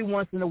 Every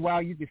once in a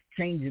while, you just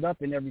change it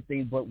up and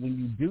everything, but when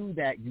you do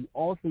that, you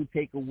also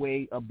take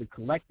away of the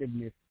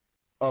collectiveness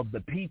of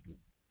the people.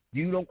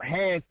 You don't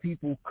have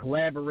people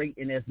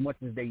collaborating as much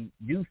as they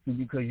used to,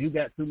 because you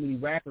got too many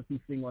rappers who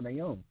sing on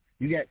their own.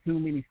 You got too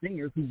many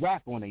singers who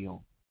rap on their own.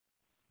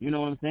 You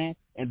know what I'm saying?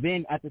 And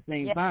then at the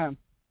same time,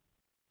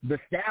 the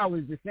style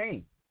is the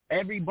same.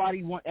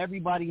 Everybody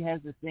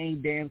has the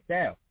same damn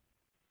style.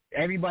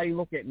 Everybody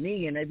look at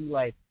me and they be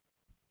like,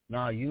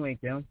 nah, you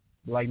ain't them.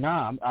 Like,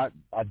 nah,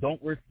 I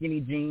don't wear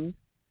skinny jeans.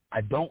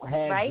 I don't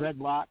have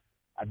dreadlocks.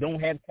 I don't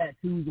have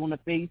tattoos on the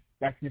face.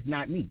 That's just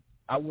not me.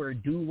 I wear a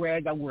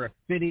do-rag, I wear a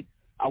fitted,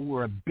 I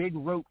wear a big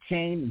rope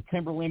chain and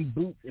Timberland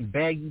boots and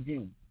baggy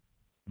jeans.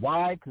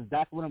 Why? Because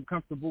that's what I'm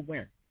comfortable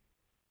wearing.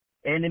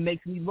 And it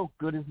makes me look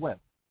good as well.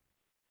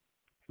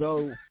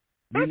 So,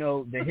 you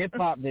know, the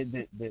hip-hop,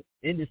 the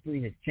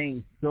industry has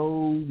changed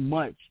so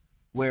much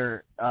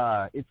where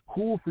it's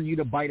cool for you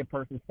to bite a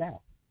person's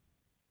style.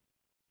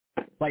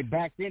 Like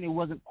back then, it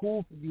wasn't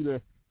cool for you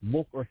to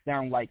look or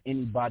sound like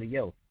anybody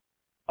else.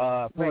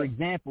 For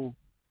example,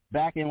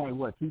 back in,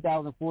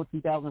 2004,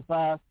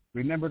 2005,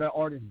 remember the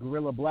artist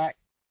Gorilla Black?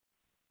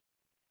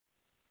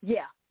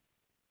 Yeah.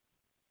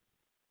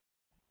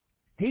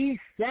 He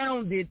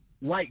sounded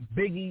like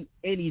Biggie,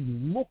 and he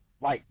looked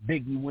like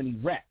Biggie when he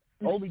rapped.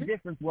 Only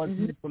difference was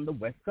he was from the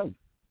West Coast.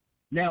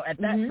 Now, at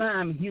that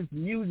time, his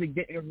music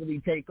didn't really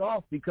take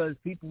off because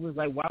people was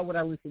like, why would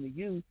I listen to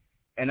you?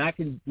 And I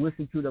can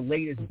listen to the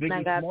latest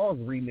Biggie Smalls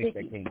remix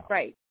that came out.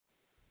 Right.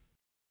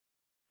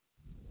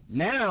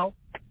 Now,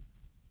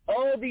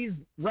 all these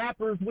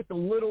rappers with the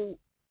little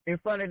in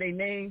front of their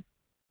names,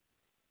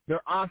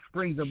 they're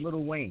offsprings of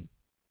Lil Wayne.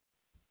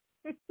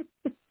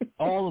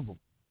 All of them.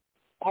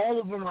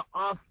 All of them are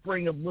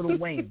offspring of Lil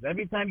Wayne.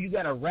 Every time you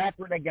got a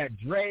rapper that got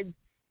dreads,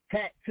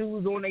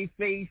 tattoos on their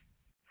face,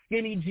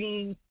 skinny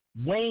jeans,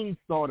 Wayne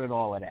started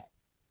all of that.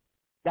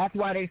 That's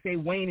why they say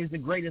Wayne is the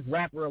greatest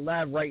rapper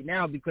alive right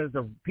now, because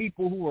the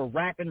people who are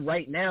rapping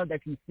right now that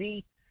you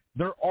see,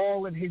 they're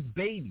all of his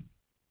babies.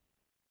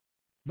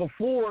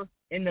 Before,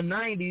 in the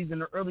 90s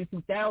and the early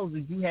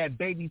 2000s, you had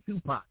baby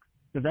Tupac,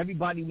 because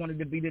everybody wanted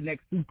to be the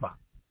next Tupac.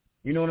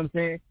 You know what I'm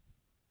saying?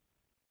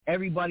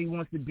 Everybody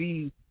wants to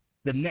be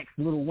the next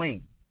Lil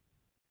Wayne.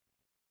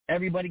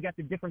 Everybody got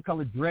the different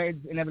colored dreads,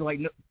 and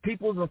everybody, like,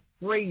 people's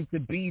afraid to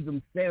be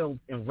themselves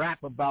and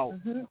rap about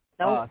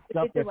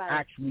stuff that's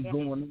actually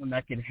going on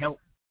that can help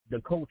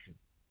the culture.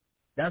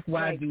 That's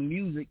why I do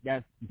music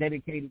that's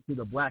dedicated to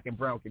the black and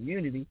brown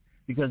community,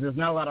 because there's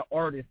not a lot of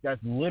artists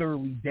that's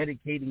literally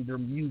dedicating their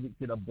music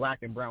to the black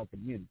and brown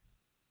community.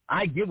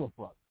 I give a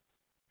fuck.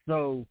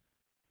 So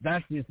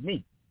that's just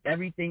me.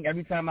 Every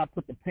time I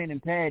put the pen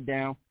and pad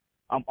down,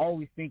 I'm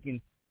always thinking,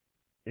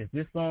 is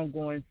this song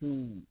going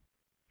to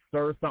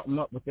stir something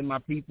up within my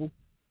people?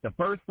 The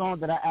first song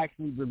that I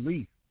actually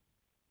released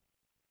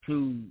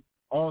to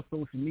all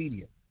social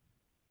media,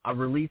 I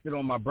released it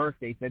on my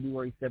birthday,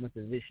 February 7th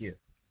of this year.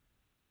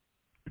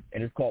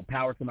 And it's called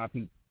Power to My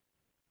People.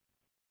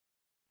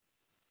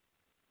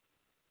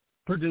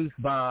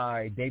 Produced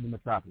by David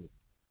Metropolis.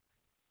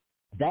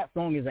 That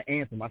song is an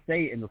anthem. I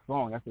say it in the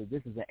song. I said,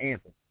 this is an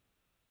anthem.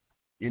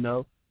 You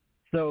know?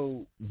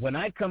 So when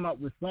I come up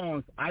with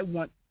songs, I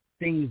want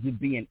things to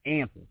be an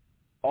anthem.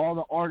 All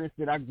the artists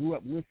that I grew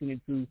up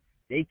listening to,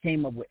 they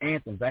came up with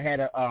anthems. I had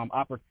an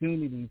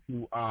opportunity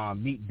to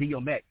meet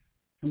DMX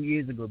 2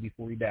 years ago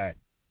before he died.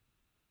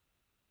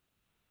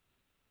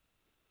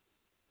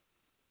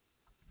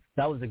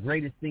 That was the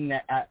greatest thing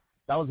that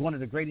was one of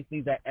the greatest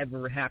things that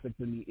ever happened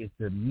to me, is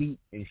to meet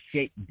and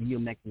shake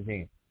DMX's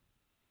hand.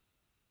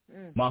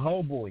 My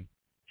homeboy,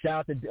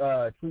 shout out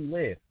to True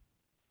Live.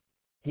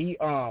 He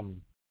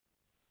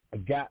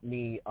got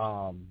me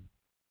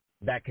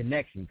that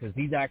connection, because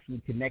he's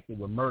actually connected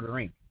with Murder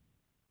Inc.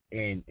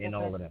 and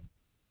all of them.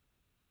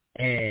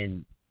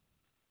 And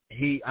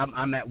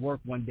I'm at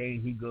work one day,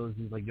 and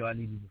he's like, yo, I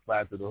need you to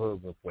slide to the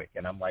hood real quick.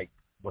 And I'm like,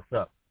 what's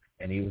up?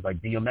 And he was like,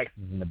 DMX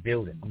is in the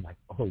building. I'm like,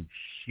 oh,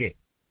 shit.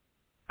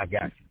 I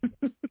got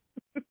you.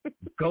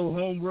 Go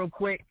home real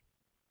quick.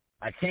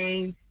 I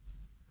change.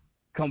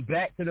 Come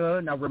back to the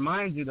hood. Now,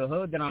 remind you, the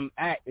hood that I'm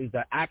at is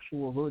the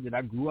actual hood that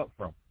I grew up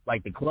from.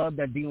 Like, the club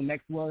that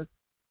DMX was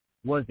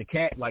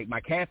like, my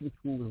Catholic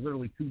school was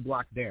literally 2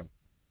 blocks down.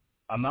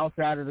 I'm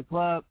outside of the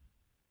club.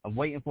 I'm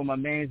waiting for my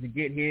mans to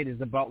get here.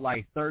 There's about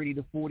like 30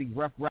 to 40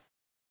 rough riders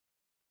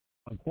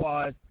on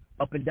quads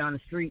up and down the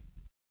street.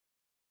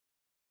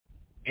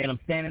 And I'm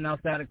standing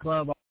outside the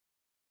club.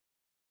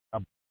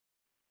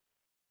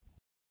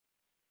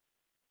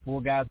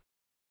 4 guys,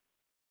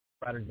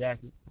 rider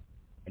jacket,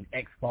 and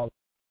X follow.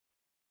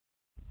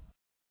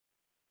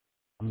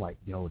 I'm like,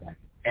 yo, that's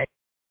X.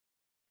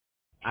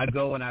 I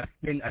go and I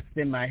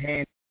spin my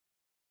hand.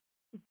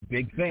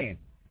 Big fan.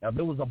 Now,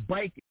 there was a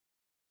bike.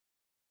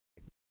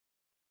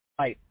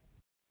 Like,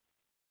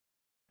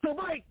 the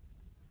bike.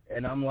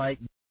 And I'm like,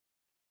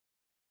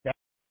 hey,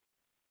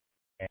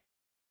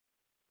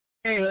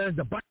 there's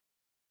the bike.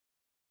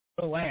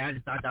 Oh, way. I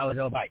just thought that was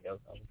your bike. I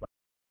was like,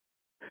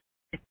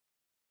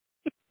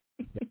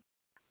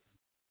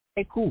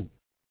 hey, cool.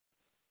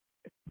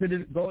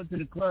 Going to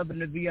the club in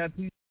the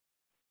VIP.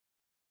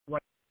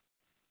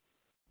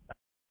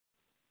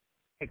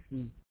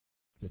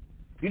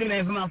 You the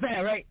man from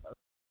outside, right?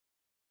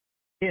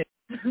 Yeah.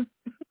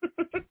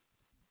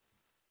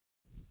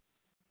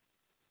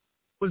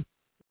 Was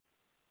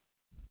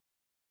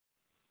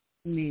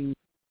me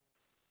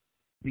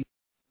the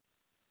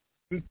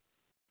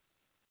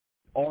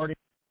artist.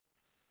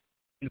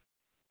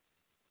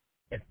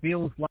 It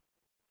feels like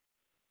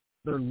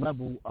their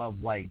level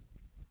of like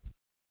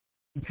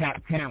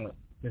talent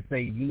to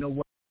say, you know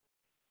what?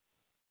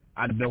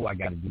 I know I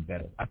got to do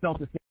better. I felt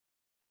the same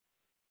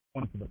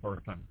one for the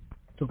first time.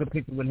 Took a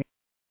picture with him.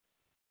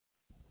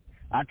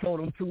 I told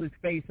him to his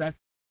face, that's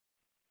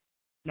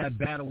that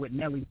battle with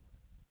Nelly.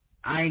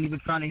 I ain't even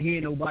trying to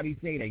hear nobody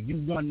say that. You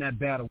won that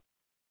battle.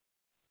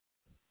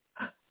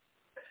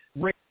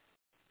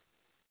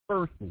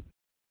 Rehearsal.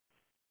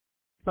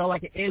 Sound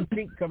like an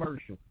NSYNC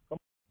commercial.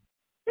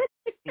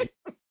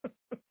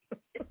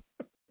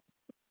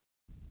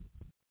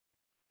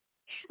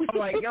 I'm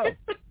like, yo,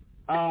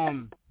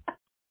 I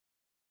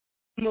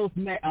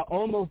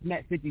almost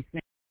met 50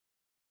 Cent.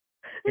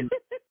 And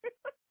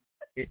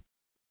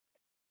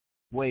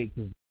wait,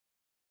 because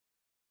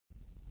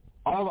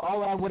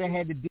all I would have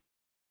had to do,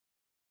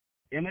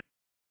 and I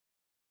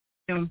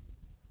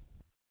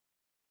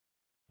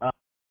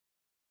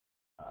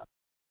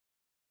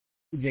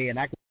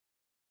could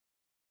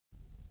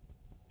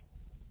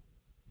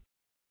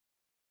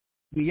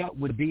be up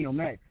with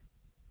DMX,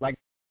 like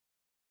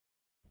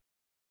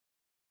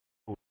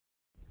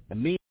the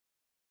me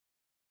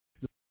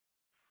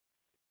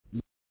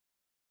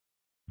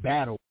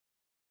battle,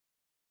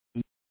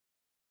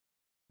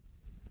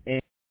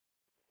 and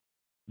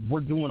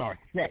we're doing our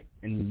set,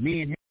 and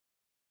me and him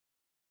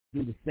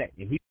do the set,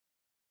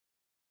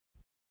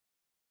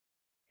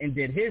 and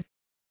then his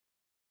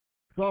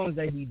songs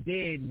that he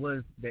did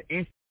was the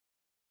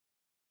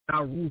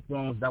our rule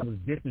songs that was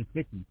dissing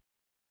 50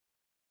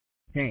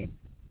 Cent.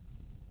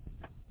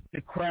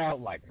 The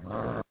crowd like,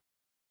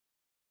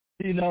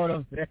 you know what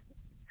I'm saying?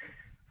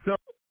 So,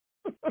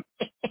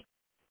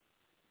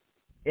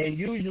 and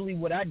usually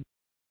when I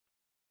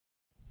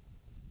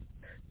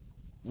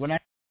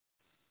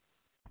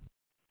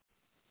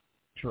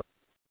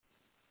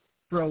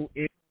throw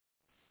it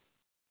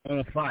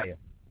on fire,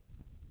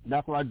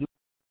 that's what I do.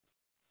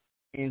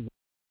 And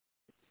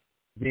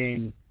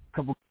then a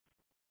couple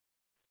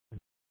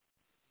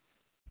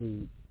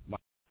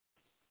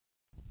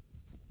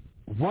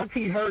once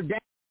he heard that,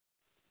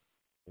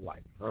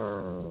 like,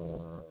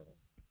 so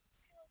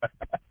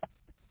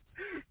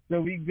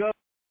we go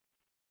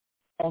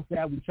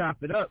outside, we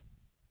chop it up.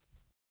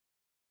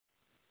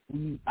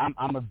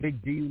 I'm a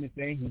big D Unit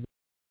fan.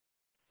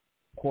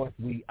 Of course,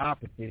 we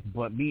opposites,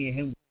 but me and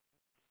him,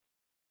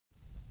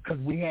 because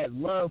we had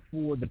love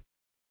for the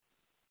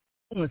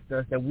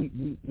stuff that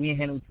we ain't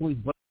had no choice.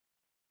 But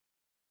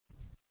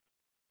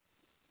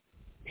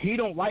he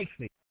don't like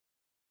me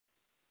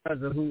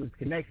because of who his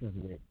connections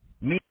with.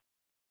 Me,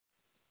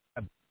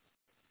 I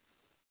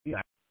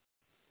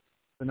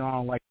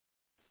don't like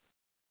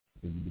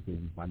because he's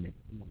my nigga.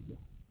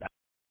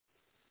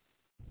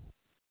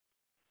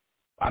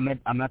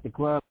 I'm at the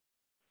club.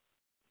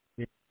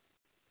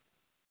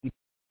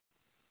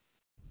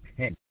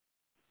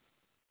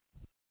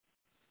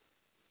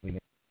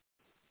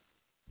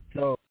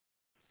 So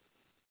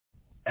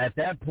at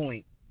that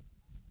point,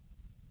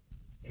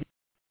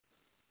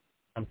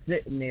 I'm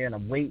sitting there and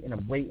I'm waiting.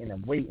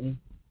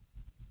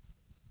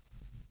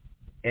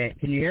 And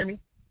can you hear me?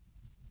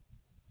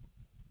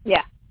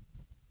 Yeah.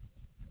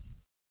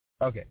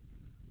 Okay.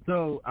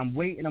 So I'm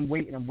waiting,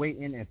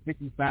 and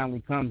 50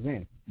 finally comes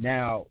in.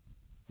 Now,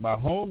 my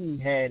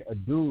homie had a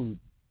dude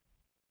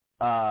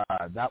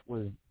that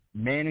was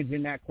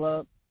managing that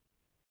club.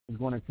 I was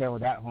going to tell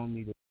that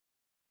homie that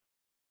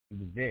he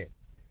was there.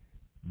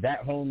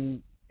 That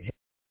homie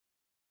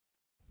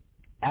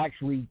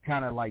actually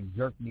kind of like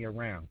jerked me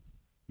around.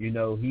 You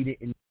know, he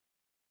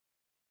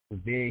was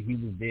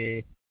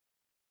there.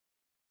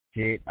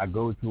 Shit, I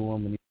go to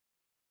him and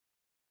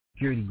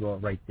security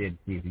guard right there to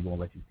see if he's going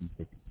to let you see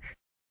 50.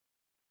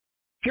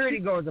 Security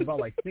guard's about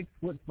like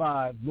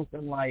 6'5",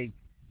 looking like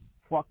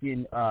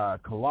fucking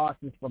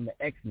Colossus from the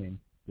X-Men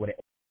with an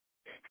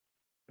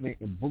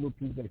and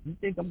bulletproof. If you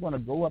think I'm going to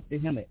go up to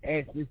him and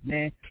ask this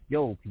man,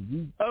 yo, can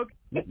you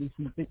let me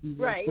see 50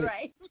 Right.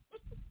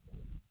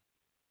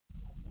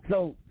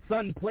 So,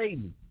 son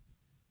played me.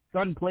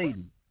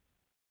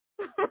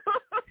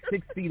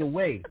 6 feet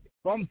away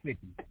from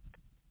 50.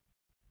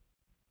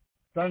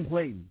 Son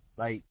played me.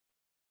 Like,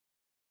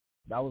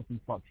 that was some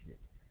fuck shit.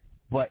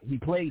 But he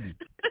played me.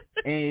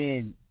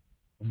 And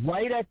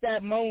right at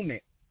that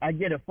moment, I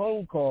get a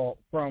phone call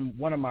from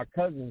one of my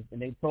cousins,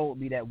 and they told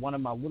me that one of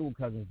my little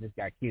cousins just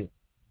got killed.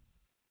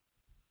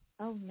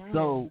 Oh, no.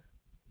 So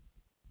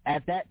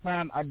at that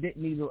time, I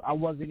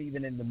wasn't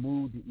even in the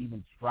mood to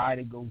even try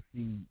to go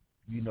see,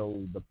 you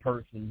know, the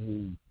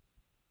person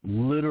who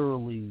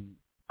literally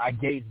I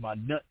gauge my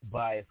nuts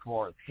by as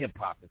far as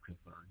hip-hop is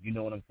concerned. You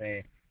know what I'm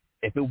saying?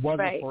 If it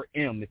wasn't for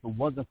him, if it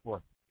wasn't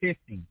for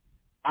 50,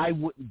 I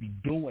wouldn't be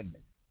doing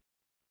this.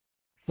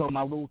 So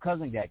my little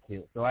cousin got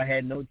killed. So I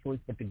had no choice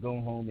but to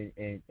go home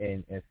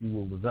and see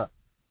what was up.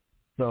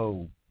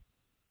 So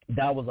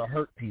that was a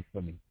hurt piece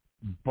for me.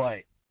 But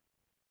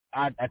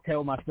I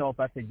tell myself,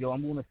 I said, yo,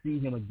 I'm going to see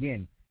him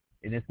again,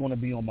 and it's going to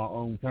be on my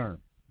own terms.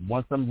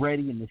 Once I'm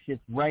ready and the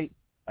shit's right,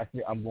 I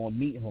said, I'm going to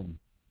meet him.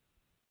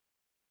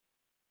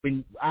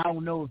 I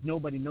don't know if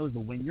nobody knows,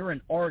 but when you're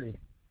an artist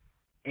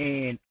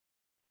and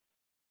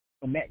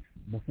Max,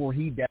 before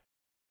he died,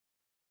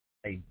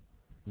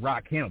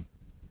 Rock him.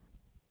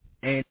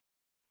 And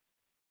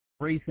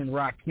racing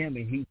Rock him,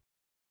 and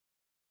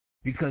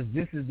because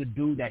this is the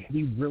dude that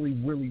he really,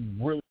 really,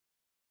 really,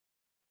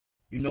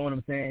 you know what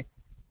I'm saying?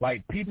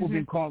 Like, people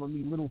been calling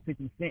me Little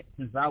 50 Cent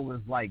since I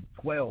was like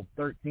 12,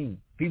 13.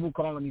 People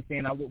calling me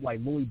saying I look like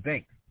Lloyd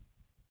Banks.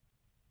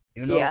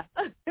 You know? Yeah.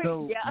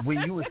 So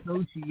when you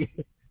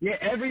associate, yes,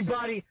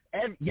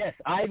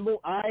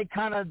 I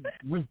kind of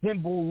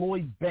resemble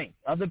Lloyd Banks.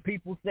 Other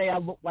people say I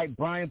look like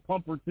Brian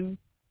Pumper too,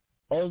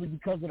 only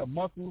because of the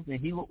muscles, and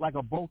he looked like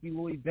a bulky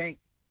Lloyd Banks.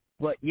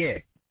 But yeah,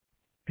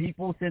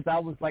 people since I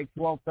was like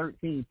 12,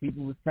 13,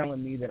 people was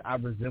telling me that I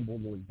resemble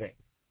Lloyd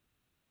Banks.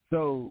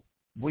 So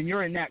when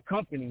you're in that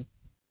company,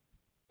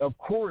 of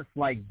course,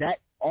 like that,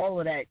 all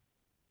of that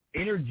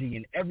energy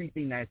and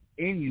everything that's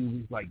in you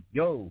is like,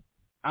 yo,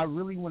 I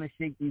really want to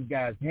shake these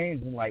guys'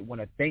 hands and like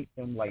want to thank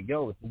them. Like,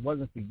 yo, if it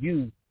wasn't for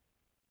you,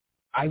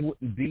 I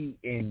wouldn't be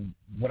in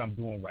what I'm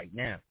doing right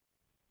now.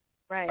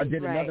 Right. I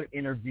did another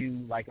interview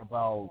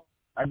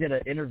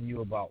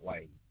about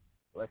like,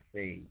 let's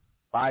say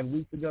 5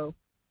 weeks ago,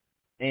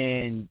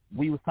 and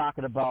we was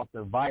talking about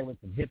the violence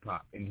in hip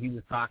hop, and he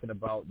was talking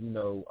about,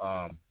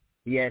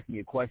 he asked me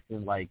a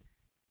question like,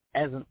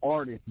 as an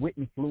artist, what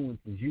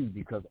influences you?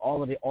 Because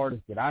all of the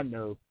artists that I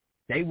know,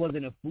 they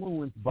wasn't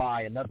influenced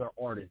by another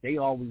artist. They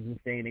always were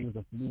saying they was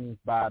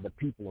influenced by the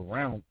people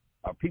around,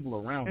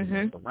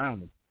 them,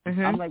 around them.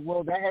 I'm like,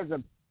 well, that has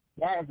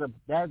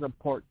a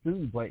part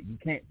too, but you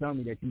can't tell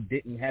me that you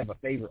didn't have a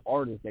favorite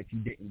artist that you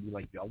didn't be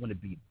like, yo, I want to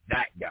be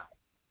that guy.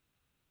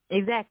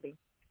 Exactly.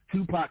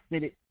 Tupac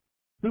said it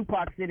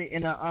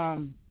in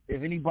a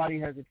if anybody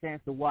has a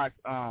chance to watch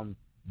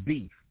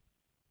Beef,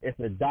 it's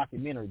a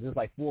documentary. There's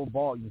like 4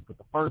 volumes, but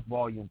the first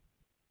volume,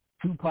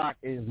 Tupac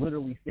is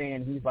literally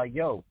saying, he's like,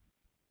 yo,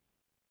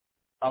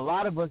 a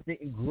lot of us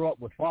didn't grow up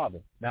with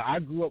fathers. Now, I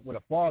grew up with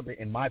a father,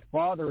 and my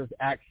father is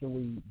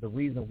actually the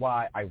reason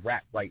why I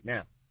rap right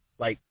now.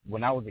 Like,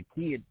 when I was a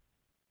kid,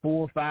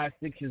 4, 5,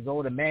 6 years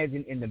old,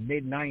 imagine in the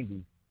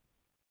mid-'90s,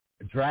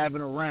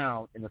 driving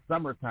around in the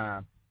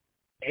summertime,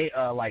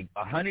 like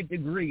 100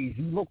 degrees,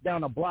 you look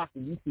down a block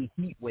and you see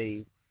heat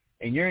waves,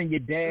 and you're in your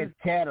dad's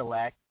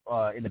Cadillac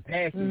in the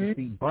passenger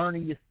seat,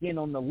 burning your skin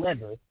on the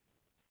leather.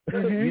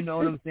 You know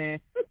what I'm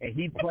saying? And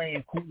he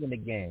playing Kool in the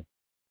Gang.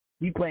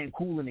 He playing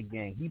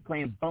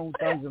Bone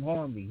Thugs and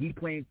Harmony. He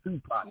playing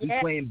Tupac. He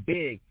playing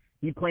Big.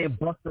 He playing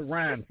Busta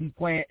Rhymes. He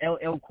playing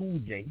LL Cool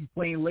J. He's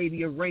playing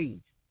Lady of Rage.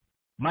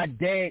 My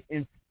dad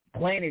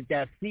planted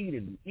that seed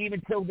in me.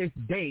 Even till this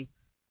day,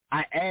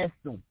 I asked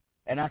him,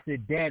 and I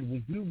said, Dad,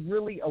 was you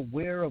really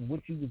aware of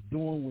what you was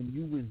doing when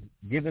you was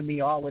giving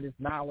me all of this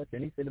knowledge?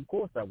 And he said, of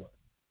course I was.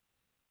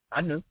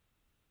 I knew.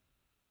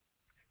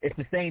 It's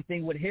the same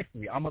thing with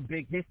history. I'm a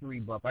big history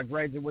buff. I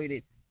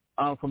graduated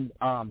from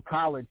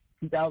college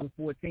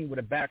 2014 with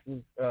a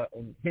bachelor's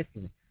in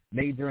history,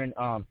 majoring,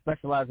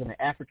 specializing in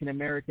African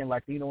American,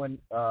 Latino, and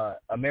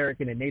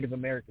American and Native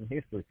American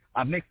history.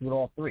 I mixed with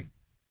all 3.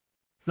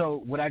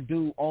 So what I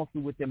do also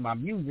within my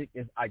music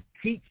is I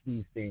teach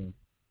these things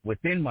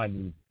within my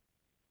music,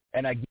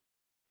 and I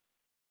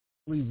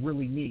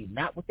really need,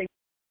 not what they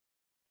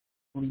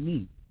really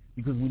need,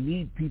 because we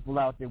need people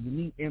out there. We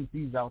need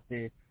MCs out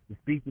there to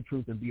speak the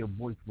truth and be a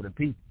voice for the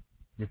people.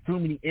 There's too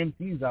many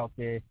MCs out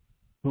there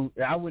who,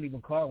 I wouldn't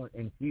even call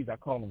them MCs, I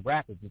call them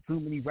rappers. There's too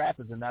many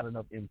rappers and not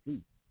enough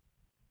MCs.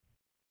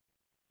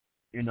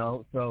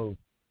 So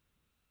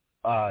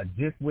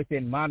just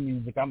within my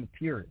music, I'm a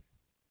purist.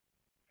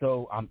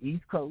 So I'm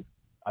East Coast.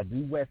 I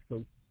do West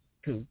Coast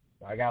too.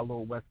 I got a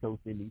little West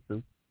Coast in me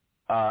too.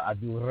 I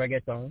do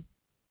reggaeton.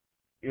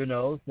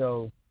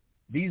 So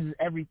these is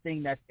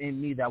everything that's in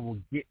me that will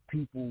get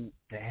people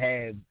to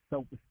have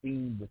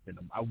self-esteem within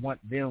them. I want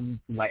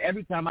them to, like,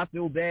 every time I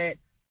feel bad,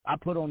 I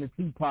put on the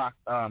Tupac,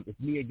 It's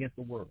Me Against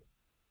the World.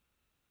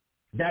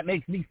 That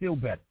makes me feel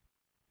better.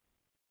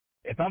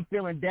 If I'm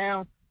feeling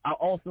down, I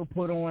also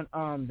put on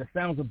The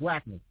Sounds of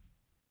Blackness.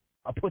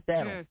 I put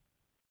that on.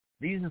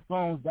 These are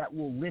songs that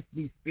will lift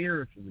me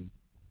spiritually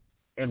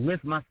and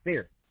lift my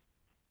spirit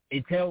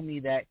and tell me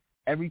that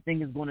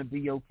everything is going to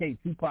be okay.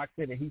 Tupac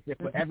said it. He said,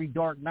 for every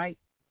dark night,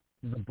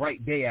 there's a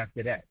bright day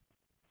after that.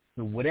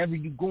 So whatever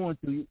you're going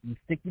through, you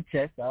stick your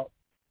chest out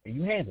and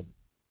you handle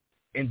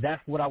it. And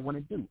that's what I want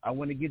to do. I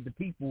want to give the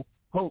people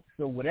hope.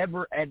 So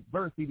whatever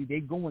adversity they're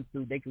going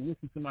through, they can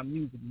listen to my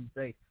music and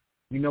say,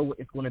 you know what,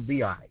 it's going to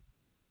be all right.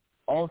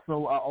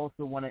 Also, I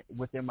also want to,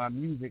 within my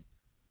music,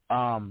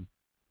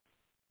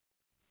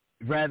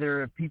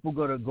 rather people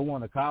go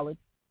on to college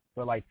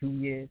for like 2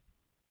 years,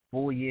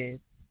 4 years,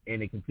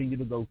 and they continue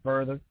to go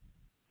further,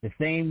 the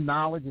same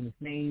knowledge and the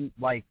same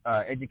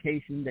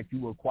education that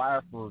you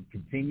acquire for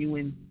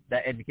continuing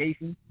that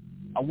education,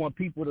 I want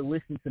people to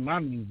listen to my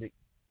music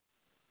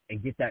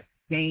and get that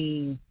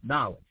same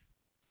knowledge.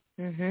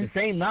 The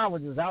same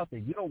knowledge is out there.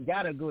 You don't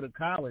got to go to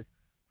college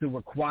to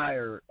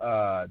acquire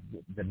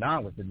the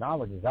knowledge. The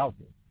knowledge is out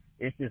there.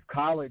 It's just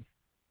college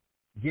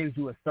gives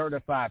you a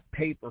certified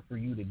paper for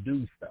you to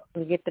do stuff.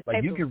 You get the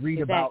paper. You can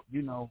read about,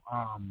 you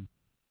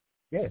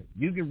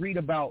can read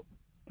about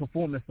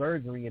performing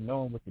surgery and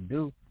knowing what to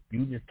do.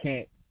 You just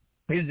can't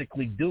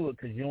physically do it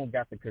because you don't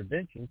got the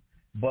credentials.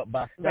 But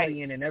by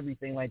studying and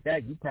everything like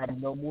that, you probably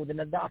know more than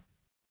a doctor.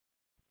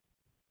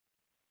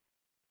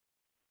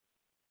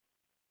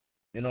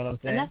 You know what I'm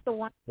saying? And that's the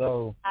one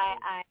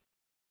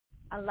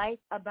I like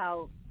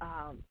about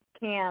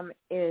Cam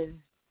is,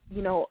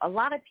 a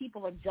lot of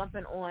people are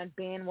jumping on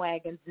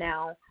bandwagons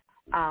now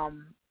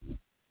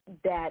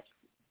that,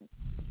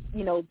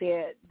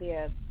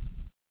 they're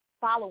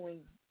following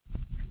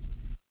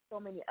so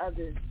many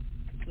others.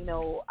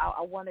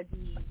 I want to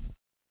be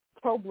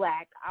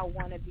pro-black. I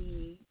want to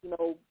be,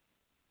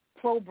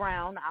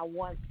 pro-brown. I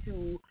want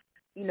to,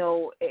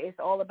 it's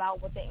all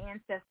about what the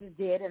ancestors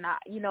did. And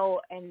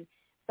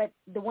but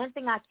the one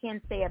thing I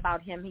can say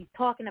about him, he's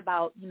talking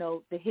about,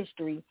 the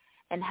history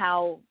and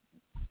how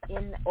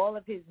in all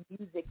of his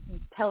music, he's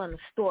telling a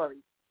story.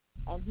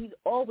 And he's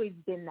always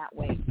been that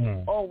way,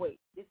 always.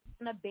 It's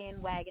not a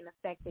bandwagon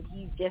effect that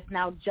he's just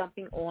now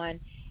jumping on.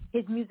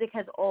 His music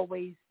has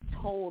always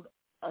told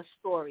a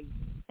story,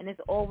 and it's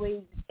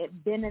always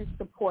been in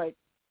support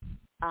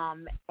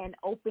and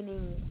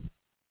opening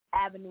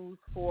avenues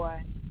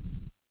for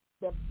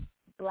the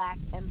Black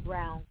and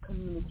brown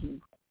communities.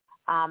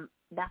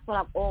 That's what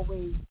I've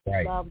always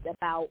loved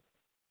about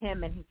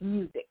him and his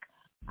music.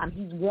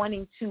 He's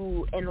wanting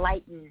to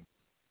enlighten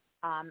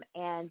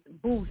and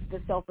boost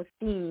the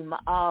self-esteem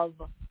of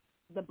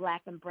the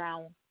Black and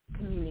brown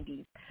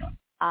communities.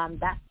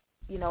 That's,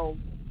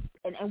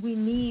 and we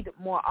need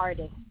more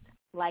artists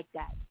like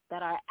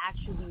that are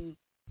actually,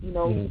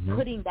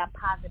 putting that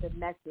positive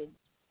message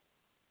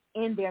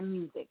in their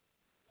music,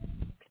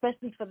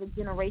 especially for the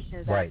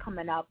generations that are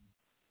coming up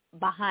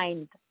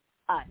behind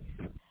us.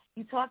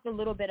 You talked a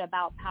little bit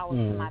about Power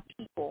to My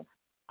People,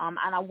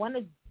 and I want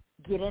to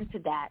get into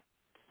that.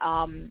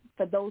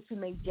 For those who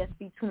may just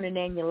be tuning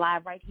in, you're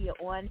live right here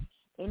on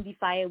Indie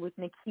Fire with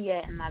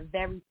Nakia and my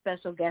very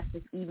special guest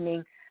this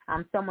evening,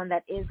 someone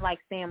that is like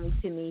family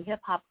to me,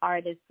 hip-hop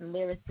artist and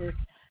lyricist,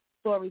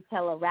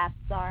 storyteller, rap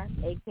star,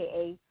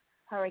 a.k.a.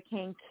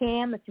 Hurricane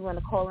Cam. If you want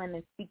to call in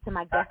and speak to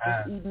my guest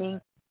this evening,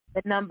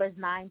 the number is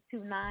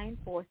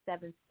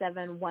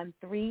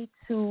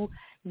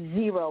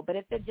 929-477-1320. But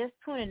if they're just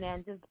tuning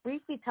in, just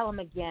briefly tell them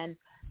again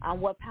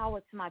what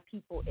Power to My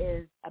People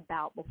is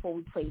about before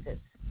we play this.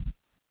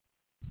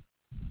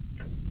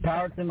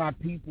 Power to My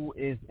People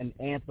is an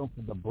anthem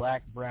for the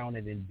Black, brown,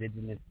 and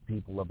indigenous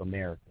people of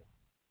America.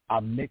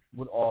 I'm mixed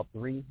with all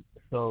three,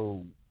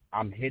 so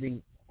I'm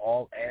hitting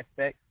all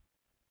aspects.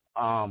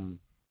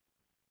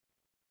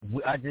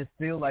 I just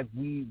feel like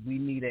we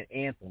need an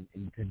anthem,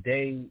 and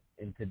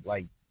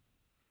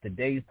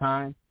today's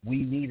time,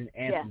 we need an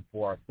anthem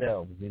for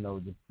ourselves.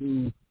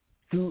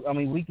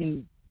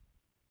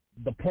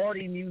 The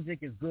party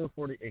music is good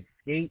for the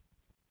escape,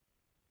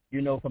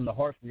 from the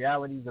harsh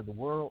realities of the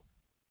world,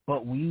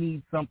 but we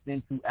need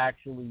something to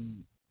actually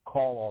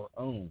call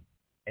our own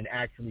and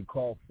actually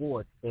call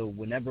forth. So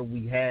whenever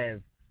we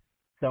have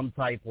some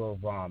type of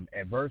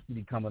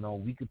adversity coming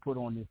on, we could put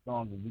on this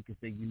song and we could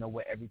say, you know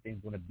what,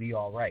 everything's going to be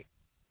all right.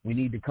 We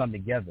need to come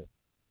together.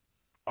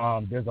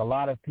 There's a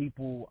lot of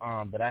people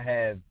that I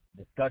have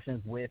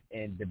discussions with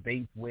and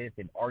debates with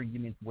and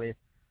arguments with.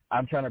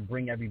 I'm trying to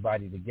bring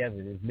everybody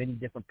together. There's many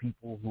different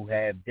people who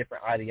have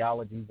different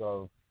ideologies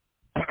of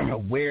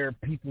where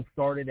people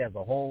started as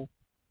a whole.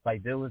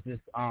 Like there was this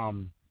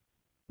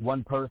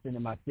one person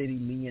in my city,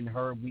 me and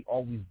her, we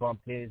always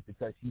bumped heads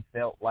because she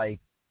felt like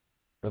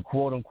the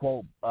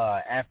quote-unquote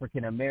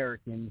African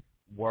Americans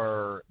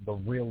were the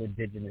real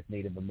indigenous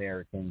Native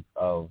Americans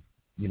of,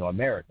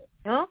 America.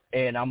 Huh?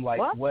 And I'm like,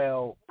 what?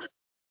 Well,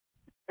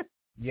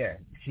 yeah,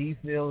 she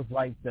feels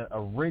like the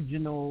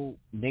original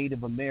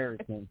Native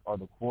Americans are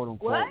the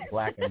quote-unquote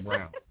Black and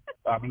brown.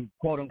 I mean,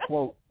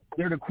 quote-unquote,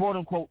 they're the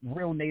quote-unquote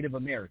real Native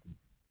Americans.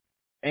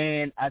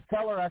 And I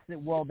tell her, I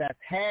said, well, that's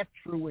half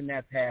true and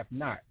that's half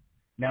not.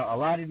 Now, a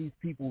lot of these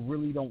people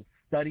really don't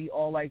study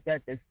all like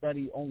that. They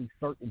study only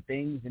certain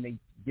things and they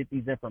get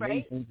these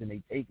informations and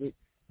they take it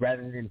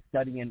rather than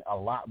studying a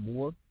lot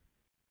more.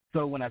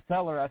 So when I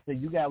tell her, I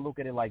said, you got to look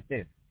at it like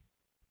this.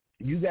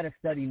 You got to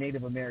study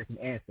Native American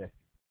ancestry.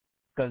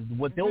 Because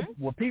what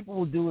people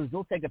will do is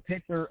they'll take a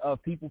picture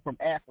of people from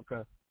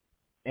Africa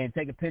and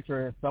take a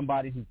picture of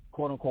somebody who's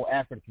quote-unquote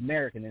African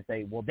American and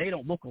say, well, they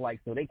don't look alike,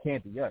 so they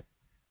can't be us.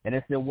 And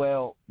they said,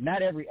 well,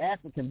 not every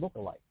African look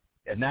alike.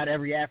 And not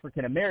every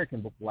African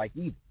American look alike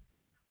either.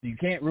 So you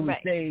can't really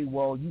say,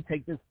 well, you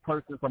take this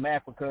person from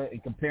Africa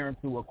and compare him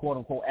to a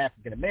quote-unquote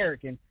African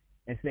American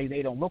and say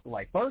they don't look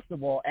alike. First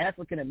of all,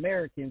 African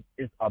Americans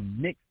is a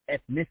mixed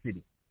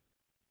ethnicity.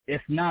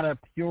 It's not a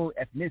pure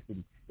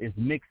ethnicity. It's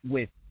mixed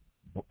with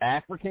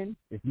African,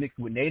 it's mixed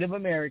with Native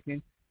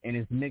American, and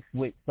it's mixed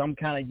with some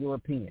kind of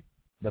European.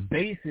 The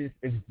basis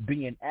is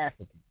being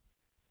African.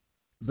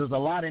 There's a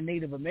lot of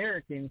Native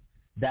Americans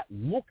that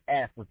look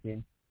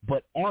African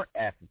but aren't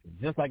African.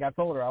 Just like I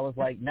told her, I was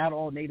like, not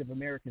all Native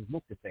Americans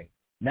look the same.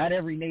 Not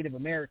every Native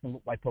American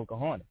look like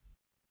Pocahontas.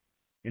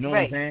 You know what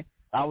I'm saying?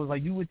 I was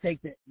like, you would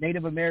take the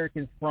Native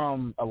Americans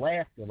from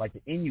Alaska, like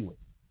the Inuit.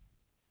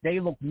 They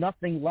look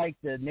nothing like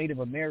the Native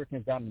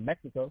Americans down in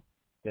Mexico,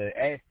 the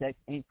Aztecs,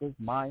 Incas,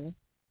 Mayans.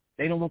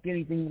 They don't look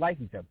anything like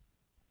each other.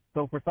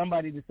 So for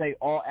somebody to say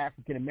all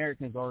African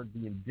Americans are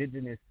the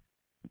indigenous,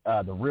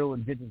 the real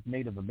indigenous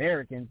Native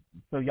Americans,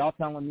 so y'all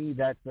telling me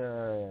that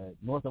the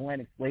North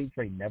Atlantic slave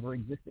trade never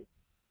existed?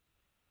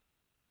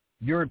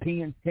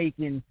 Europeans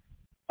taking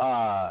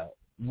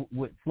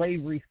with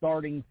slavery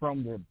starting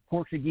from the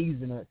Portuguese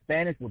and the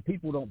Spanish, where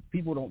people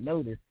don't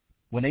know this.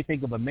 When they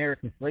think of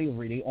American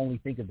slavery, they only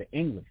think of the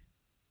English.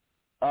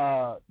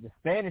 The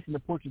Spanish and the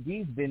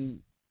Portuguese been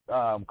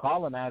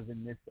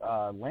colonizing this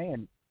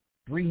land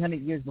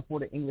 300 years before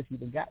the English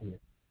even got here.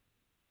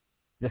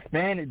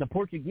 The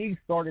Portuguese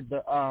started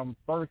the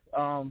first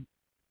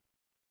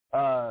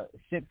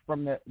ships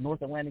from the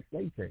North Atlantic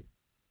slave trade.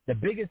 The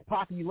biggest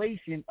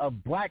population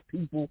of black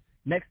people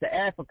next to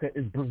Africa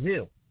is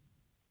Brazil.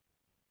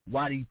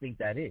 Why do you think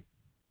that is?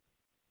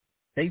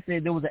 They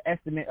said there was an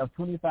estimate of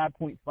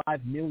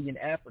 25.5 million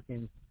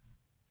Africans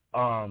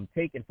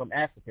taken from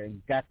Africa and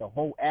got the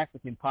whole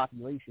African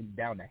population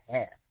down to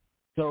half.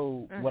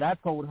 So what I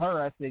told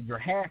her, I said, you're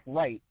half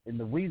right. And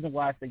the reason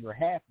why I say you're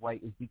half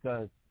right is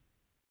because,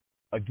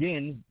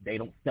 again, they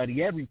don't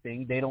study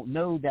everything. They don't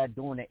know that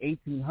during the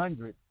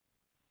 1800s,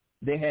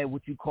 they had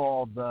what you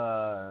call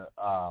the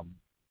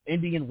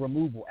Indian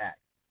Removal Act.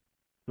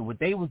 So what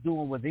they was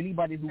doing was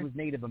anybody who was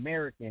Native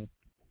American,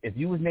 if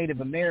you was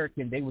Native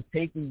American, they was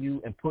taking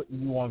you and putting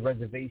you on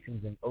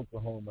reservations in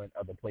Oklahoma and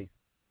other places.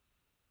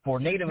 For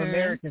Native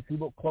Americans who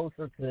look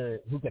closer to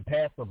who could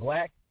pass for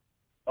black,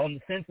 on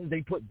the census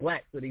they put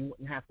black so they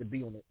wouldn't have to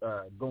be on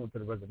the, going to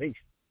the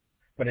reservation.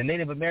 For the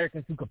Native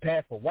Americans who could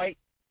pass for white,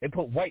 they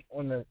put white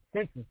on the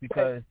census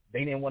because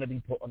they didn't want to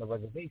be put on the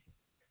reservation.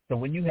 So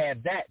when you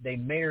have that, they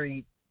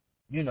married,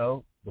 you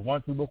know, the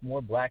ones who look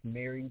more black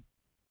married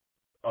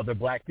other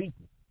black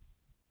people.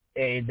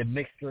 And the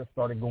mixture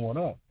started going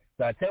on.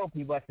 So I tell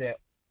people, I said,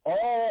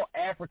 all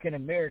African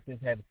Americans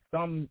have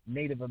some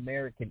Native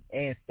American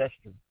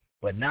ancestry,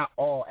 but not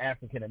all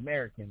African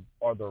Americans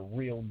are the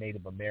real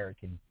Native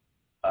American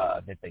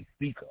that they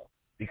speak of.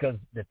 Because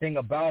the thing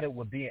about it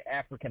with being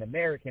African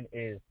American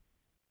is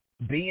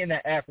being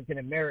that African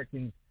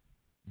Americans,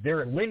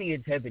 their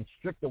lineage has been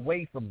stripped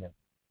away from them.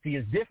 See,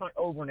 it's different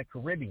over in the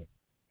Caribbean.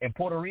 In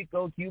Puerto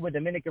Rico, Cuba,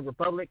 Dominican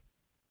Republic,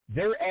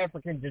 their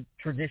African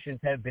traditions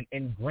have been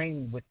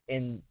ingrained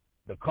within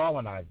the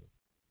colonizers.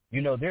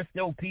 You know, there's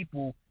still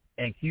people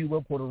in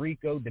Cuba, Puerto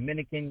Rico,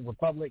 Dominican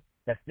Republic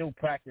that still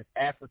practice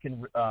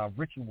African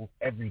rituals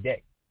every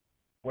day.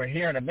 Where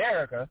here in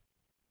America,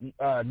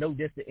 no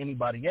diss to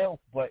anybody else,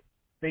 but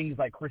things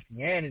like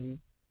Christianity,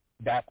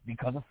 that's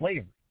because of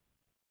slavery.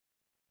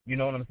 You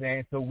know what I'm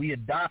saying? So we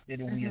adopted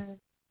and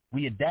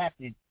we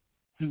adapted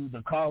to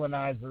the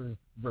colonizers'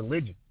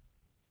 religion,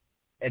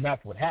 and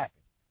that's what happened.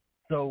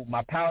 So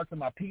my Power to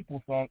My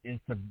People song is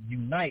to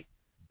unite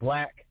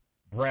black,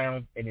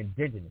 brown, and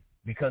indigenous,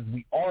 because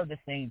we are the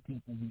same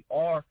people.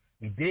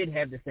 We did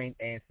have the same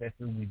ancestors.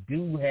 We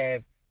do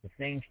have the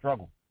same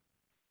struggle.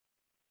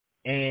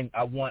 And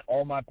I want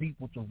all my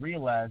people to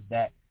realize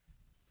that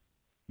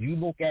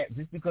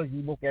just because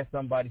you look at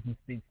somebody who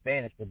speaks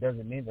Spanish, that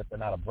doesn't mean that they're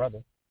not a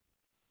brother.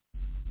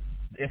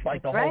 It's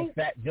like the whole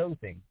Fat Joe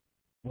thing.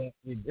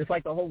 It's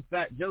like the whole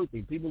Fat Joe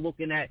thing. People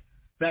looking at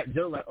Fat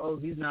Joe like, oh,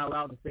 he's not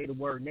allowed to say the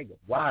word nigga.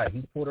 Why?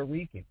 He's Puerto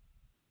Rican.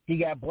 He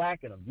got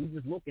black in him. You're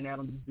just looking at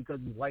him just because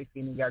he's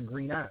light-skinned and got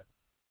green eyes.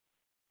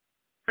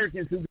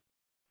 Americans who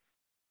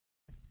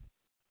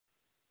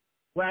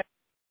black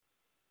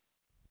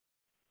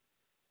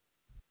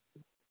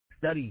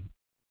study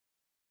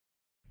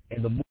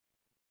and the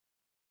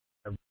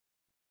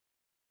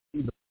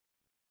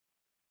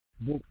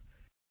books,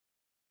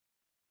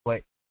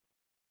 but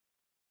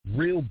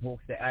real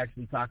books that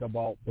actually talk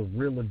about the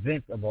real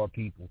events of our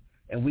people,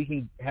 and we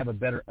can have a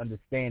better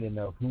understanding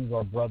of who's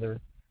our brother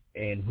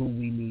and who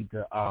we need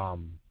to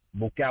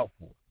look out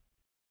for,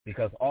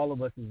 because all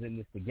of us is in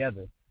this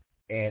together.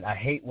 And I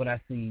hate when I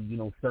see, you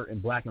know, certain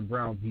black and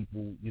brown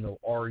people, you know,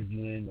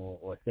 arguing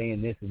or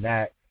saying this and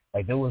that.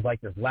 Like there was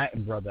like this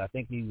Latin brother, I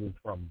think he was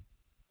from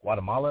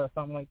Guatemala or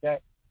something like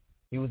that.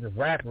 He was a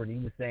rapper, and he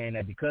was saying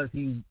that because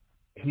he's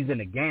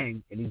in a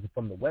gang and he's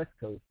from the West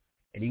Coast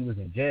and he was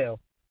in jail,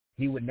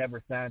 he would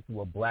never sign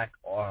to a black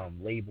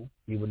label.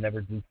 He would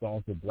never do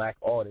songs with black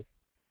artists.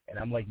 And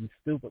I'm like, you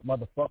stupid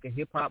motherfucker.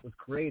 Hip hop was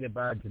created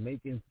by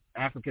Jamaicans,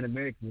 African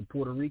Americans, and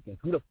Puerto Ricans.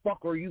 Who the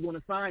fuck are you going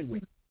to sign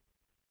with?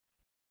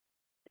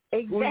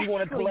 Exactly. Who you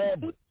want to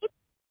collab with?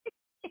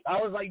 I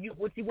was like,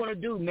 what you want to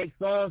do? Make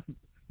songs?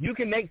 You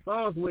can make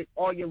songs with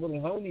all your little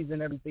homies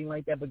and everything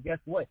like that, but guess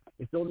what?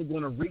 It's only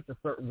going to reach a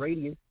certain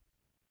radius.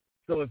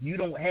 So if you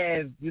don't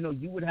have, you know,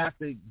 you would have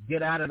to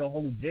get out of the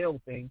whole jail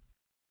thing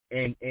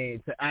and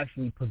to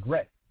actually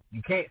progress.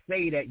 You can't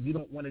say that you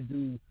don't want to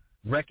do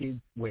records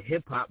with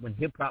hip-hop when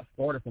hip-hop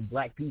started from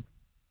black people.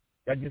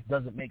 That just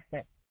doesn't make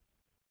sense.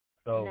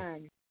 So,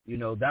 you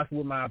know, that's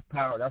what my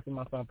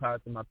song Power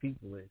to My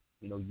People is.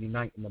 You know,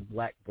 uniting the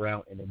black,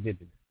 brown, and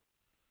indigenous.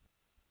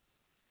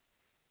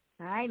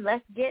 All right,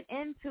 let's get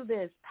into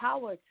this.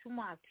 Power to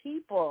My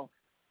People.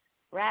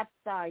 Rap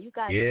Star, you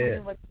guys tell me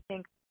what you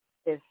think of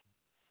this.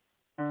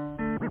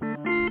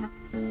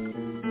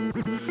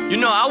 You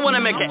know, I want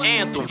to make an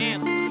anthem.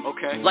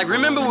 Okay. Like,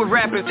 remember when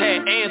rappers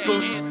had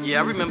anthems? Yeah,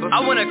 I remember. I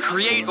want to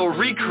create or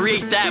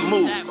recreate that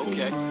move.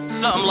 Okay.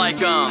 Something like,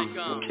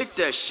 kick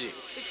that shit.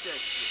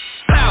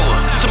 Power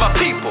to my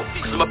people,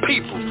 cause my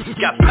people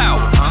got power.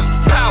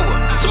 Power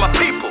to my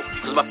people,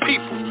 cause my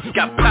people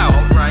got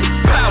power.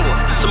 Power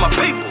to my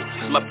people,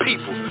 cause my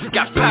people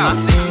got power.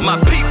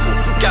 My people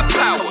got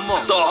power.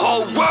 The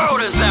whole world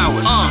is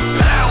ours.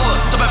 Power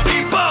to my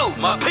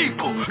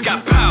people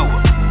got power.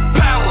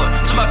 Power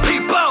to my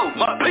people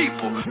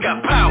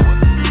got power.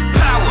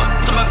 Power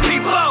to my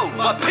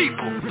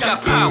people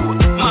got power.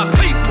 My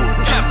people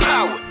got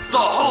power.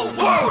 The whole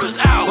world is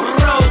ours.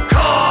 Roll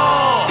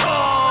call.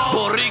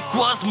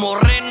 Boricuas,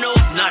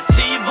 morenos,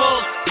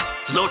 nativos,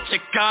 los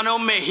Chicano,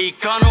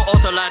 Mexicano,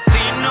 other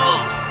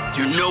Latinos.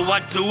 You know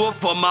I do it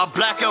for my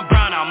black and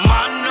brown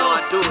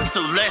hermano. So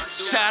let's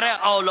shout it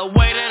all the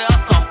way to the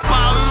Sao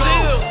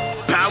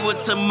Paulo. Power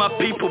to my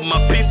people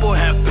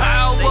have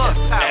power.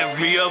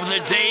 Every other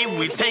day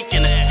we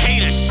taking a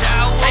hater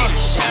shower.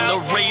 The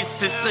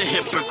racist, the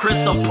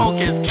hypocrites, the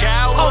punk is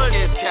cowards.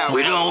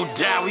 We don't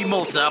die, we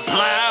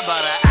multiply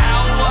by the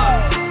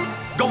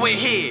hour. Go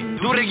ahead,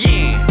 do it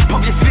again,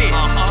 pump your fist,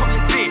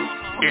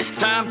 It's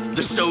time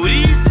to show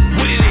these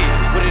what it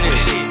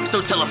is.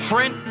 So tell a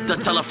friend, to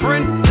tell a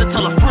friend, to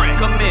tell a friend.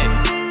 Come in.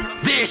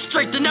 They're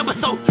straight to never,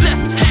 so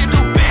let's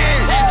handle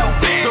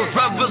business. The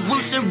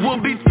revolution will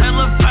be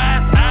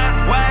televised.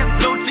 Eyes wide,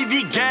 no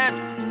TV gas.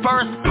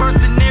 First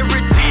person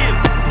narrative.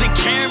 The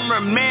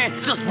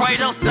cameraman just right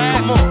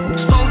outside. Come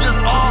on. Soldiers,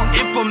 all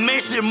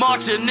information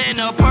marching in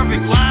a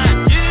perfect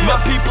line. My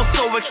people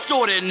so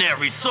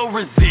extraordinary, so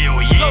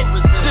resilient.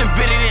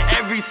 Embedded in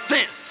every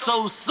sense.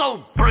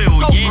 So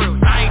brilliant.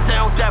 I ain't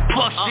down with that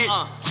buck shit.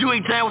 You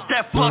ain't down with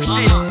that fuck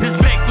shit.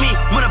 Respect me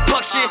with a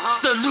buck shit.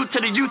 Salute to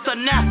the youth of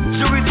now.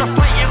 Juries are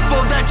fighting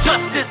for that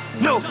justice.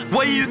 No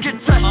way you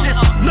can touch this.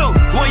 No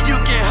way you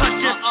can hush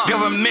this.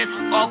 Governments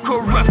are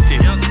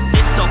corrupted.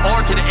 It's the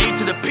R to the A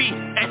to the P,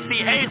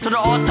 SCA to the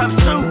R times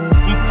 2.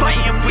 I'm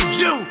fighting for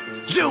you,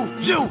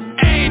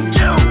 and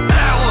you.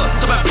 Power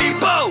to my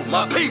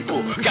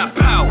people got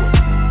power.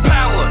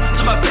 Power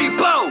to my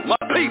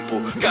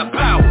people got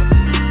power.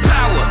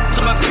 Power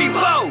to my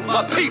people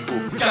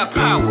got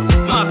power.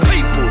 My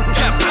people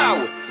got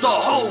power. The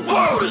whole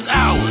world is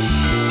ours.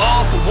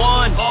 All for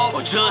one,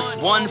 or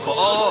just one for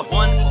all.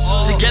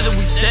 Together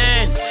we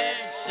stand,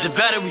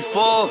 divided we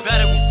fall.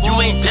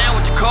 You ain't down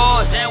with the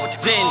cause, then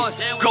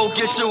go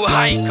get your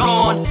hike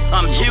on.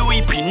 I'm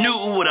Huey P.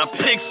 Newton with a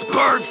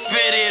Pittsburgh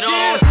fitted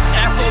on.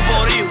 Afro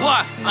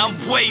Boricua,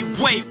 I'm way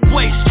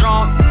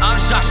strong. I'm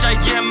Shasha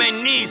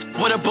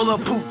Yemenis with a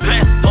bulletproof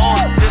vest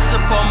on. This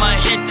is for my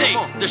hit day,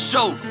 the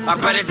show, our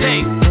better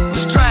day.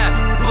 Strive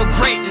for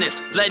greatness,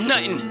 let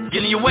nothing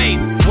get in your way.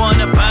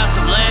 Wanna buy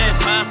some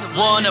land,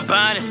 wanna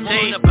buy an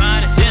estate.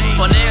 This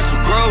financial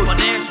growth,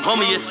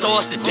 homie, it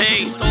starts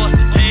today.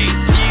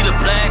 We the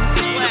blacks,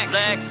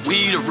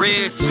 we the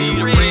reds, we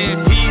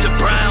the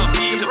browns,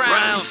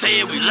 say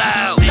it we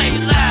loud.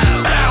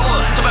 Power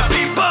to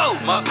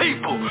my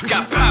people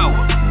got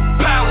power.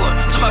 Power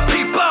to my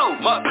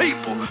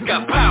people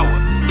got power.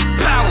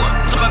 Power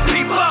to my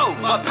people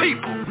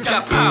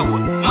got power.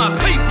 My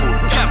people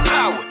got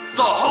power.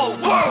 The whole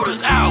world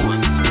is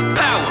ours.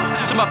 Power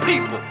to my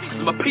people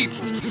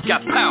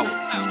got power.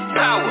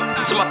 Power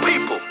to my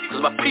people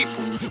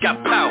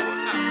got power.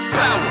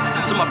 Power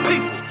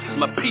to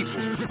my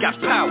people got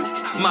power.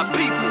 My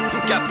people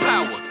got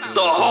power. The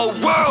whole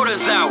world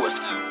is ours.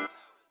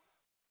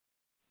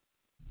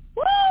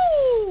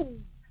 Woo!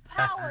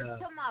 Power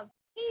to my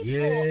people.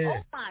 Yeah.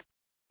 Oh my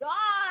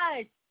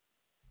gosh.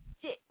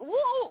 Shit. Woo!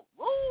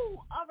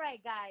 All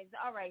right, guys.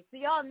 All right. So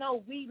y'all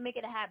know we make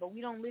it a habit.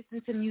 We don't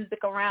listen to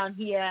music around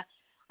here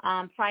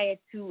prior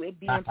to it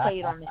being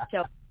played on the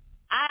show.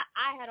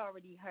 I had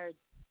already heard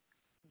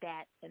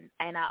that,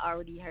 and I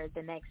already heard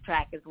the next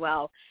track as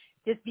well.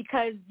 Just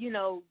because,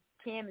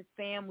 Cam is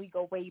fam, we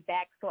go way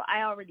back, so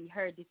I already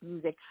heard this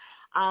music.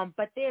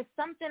 But there's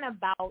something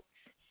about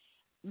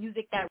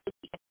music that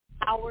really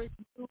empowers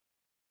you.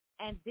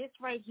 And this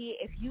right here,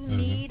 if you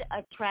need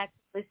a track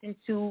to listen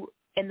to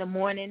in the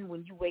morning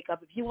when you wake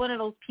up, if you're one of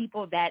those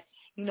people that,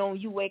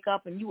 you wake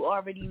up and you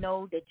already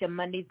know that your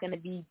Monday's going to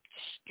be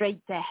straight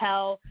to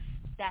hell,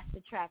 that's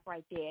the track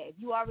right there. If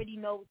you already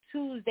know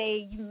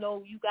Tuesday, you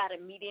got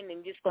a meeting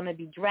and it's going to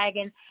be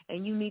dragging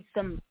and you need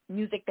some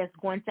music that's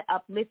going to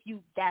uplift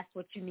you, that's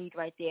what you need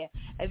right there.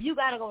 If you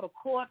got to go to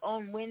court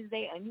on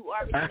Wednesday and you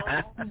already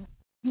know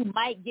you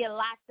might get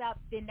locked up,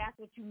 then that's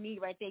what you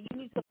need right there. You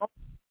need some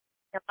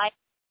like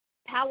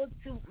power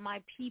to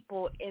my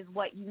people is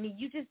what you need.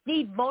 You just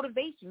need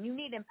motivation. You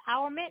need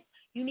empowerment.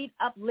 You need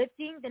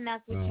uplifting. Then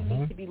that's what you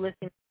need to be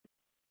listening to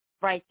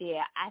right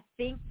there. I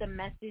think the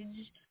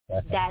message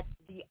that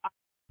the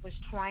artist was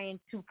trying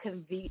to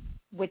convey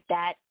with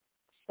that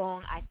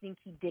song, I think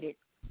he did it.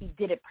 He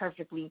did it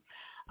perfectly.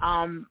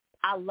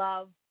 I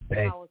love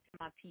power to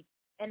my people.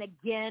 And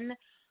again,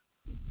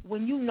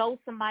 when you know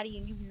somebody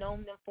and you've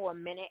known them for a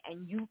minute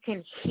and you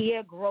can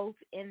hear growth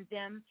in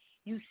them,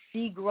 you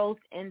see growth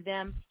in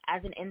them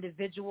as an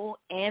individual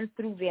and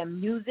through their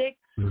music,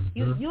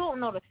 you don't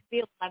know the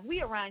feel. Like,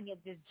 we around here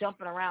just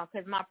jumping around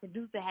because my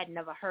producer had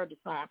never heard the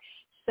song.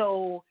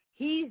 So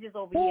he's just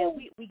over here.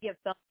 We give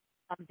thumbs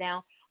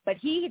down. But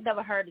he had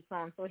never heard the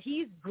song, so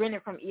he's grinning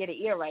from ear to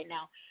ear right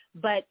now.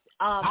 But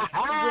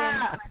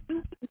when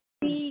you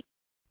see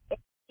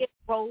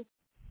growth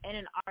in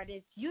an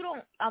artist, you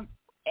don't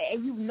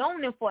and you've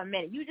known them for a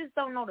minute. You just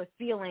don't know the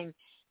feeling.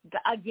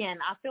 Again,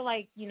 I feel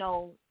like,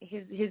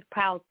 his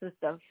proud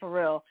sister, for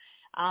real.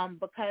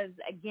 Because,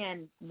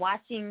 again,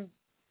 watching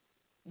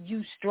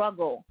you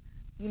struggle,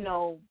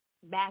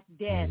 back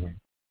then,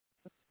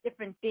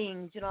 different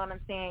things, you know what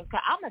I'm saying?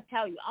 Because I'm going to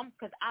tell you,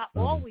 because I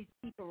always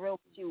keep it real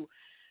with you.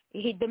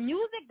 The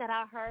music that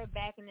I heard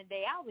back in the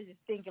day, I was just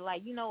thinking,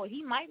 like, he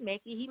might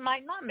make it, he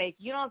might not make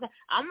it. You know what I'm saying?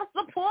 I'm going to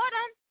support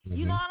him.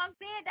 You know what I'm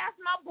saying? That's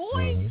my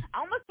boy.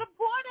 I'm going to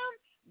support him.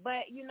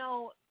 But,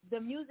 the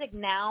music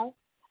now,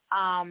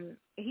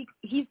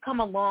 he's come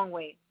a long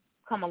way.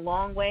 He's come a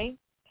long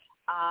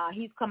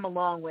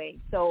way.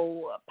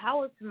 So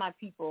power to my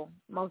people,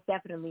 most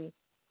definitely.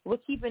 We're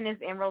keeping this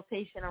in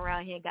rotation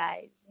around here,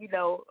 guys. You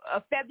know,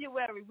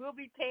 February, we'll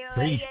be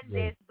playing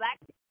this. Black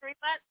History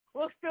Month,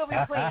 we'll still be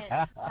playing.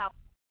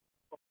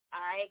 All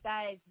right,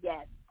 guys,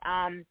 yes.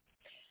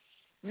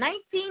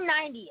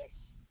 1990-ish.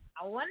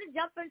 I want to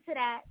jump into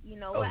that. You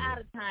know, we're out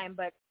of time,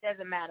 but it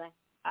doesn't matter.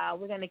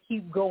 We're going to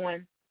keep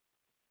going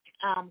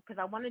because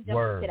I want to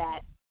jump into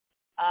that.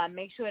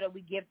 Make sure that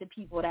we give the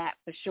people that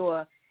for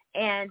sure.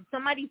 And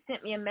somebody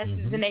sent me a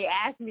message and they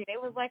asked me, they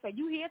was like, are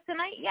you here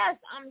tonight? Yes,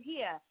 I'm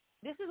here.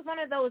 This is one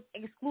of those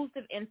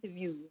exclusive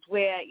interviews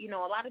where, you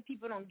know, a lot of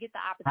people don't get the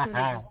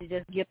opportunity to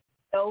just get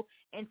go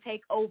and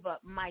take over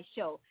my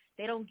show.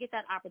 They don't get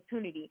that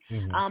opportunity.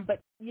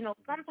 But, you know,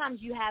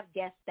 sometimes you have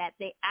guests that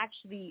they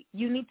actually,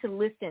 you need to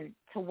listen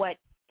to what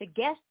the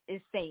guest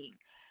is saying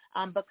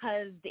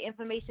because the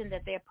information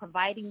that they're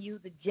providing you,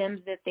 the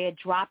gems that they're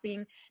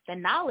dropping, the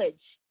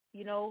knowledge,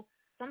 you know,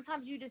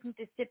 sometimes you just need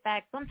to sit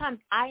back. Sometimes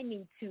I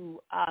need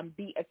to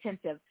be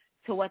attentive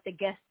to what the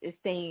guest is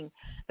saying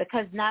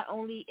because not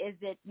only is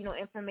it, you know,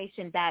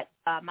 information that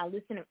my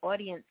listening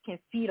audience can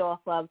feed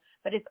off of,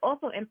 but it's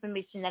also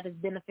information that is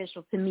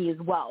beneficial to me as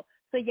well.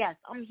 So, yes,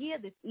 I'm here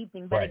this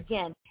evening, but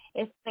again,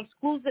 it's an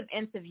exclusive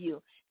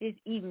interview this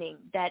evening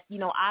that, you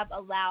know, I've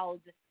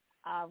allowed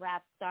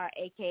rap star,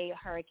 a.k.a.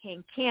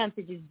 Hurricane Cam,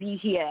 to just be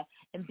here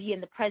and be in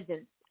the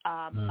presence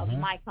of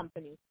my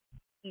company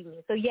this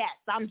evening. So, yes,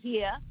 I'm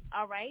here,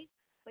 all right?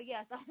 But,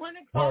 yes, I want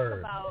to talk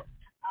about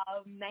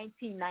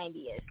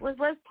 1990-ish.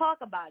 Let's talk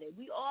about it.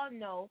 We all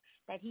know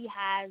that he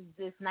has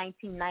this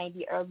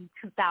 1990, early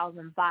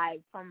 2000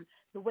 vibe from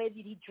the way that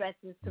he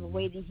dresses to the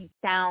way that he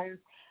sounds.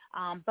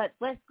 But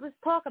let's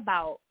talk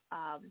about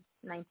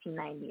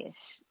 1990-ish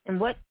and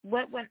what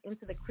went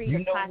into the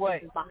creative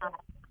process behind,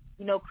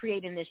 you know,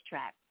 creating this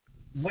track.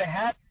 What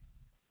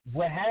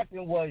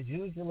happened was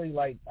usually,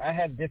 like, I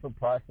have different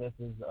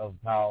processes of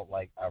how,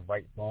 like, I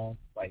write songs.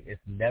 Like,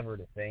 it's never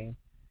the same.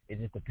 It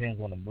just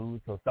depends on the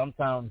mood. So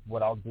sometimes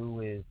what I'll do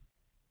is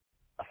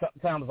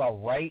sometimes I'll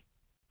write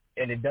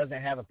and it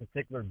doesn't have a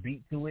particular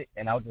beat to it,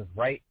 and I'll just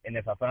write. And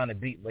if I find a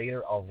beat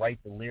later, I'll write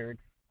the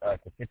lyrics to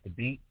fit the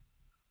beat.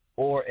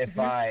 Or if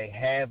I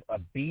have a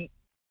beat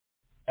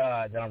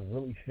that I'm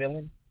really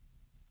feeling,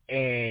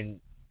 and,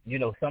 you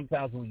know,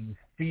 sometimes when you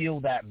feel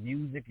that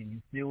music and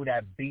you feel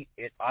that beat,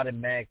 it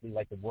automatically,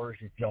 like, the words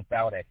just jump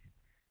out at you.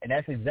 And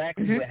that's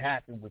exactly what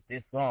happened with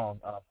this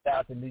song, Shout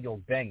Out to New York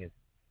Bangers.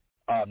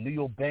 New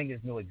York Bangers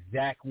knew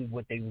exactly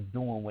what they was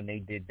doing when they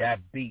did that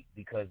beat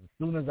because as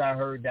soon as I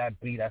heard that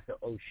beat, I said,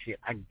 oh, shit,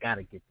 I got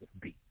to get this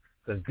beat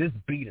because this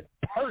beat is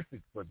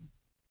perfect for me.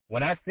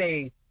 When I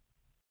say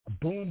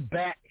boom,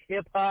 bap,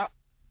 hip-hop,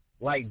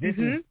 like this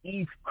is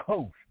East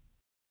Coast.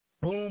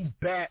 Boom,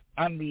 bap,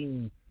 I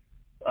mean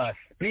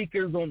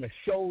speakers on the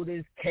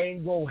shoulders,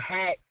 Kango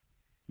hats,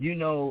 you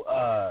know,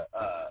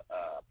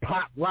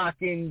 pop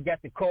locking,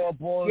 got the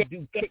cardboard,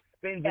 do kick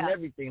spins and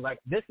everything. Like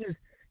this is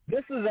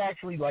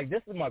actually, like,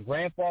 this is my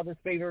grandfather's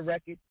favorite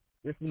record.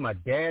 This is my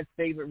dad's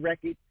favorite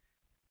record.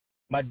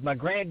 My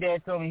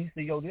granddad told me, he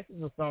said, yo, this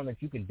is a song that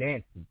you can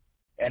dance to.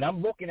 And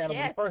I'm looking at him.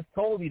 When he first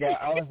told me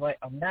that, I was like,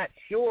 I'm not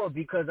sure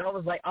because I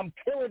was like, I'm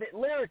killing it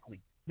lyrically.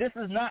 This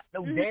is not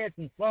no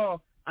dancing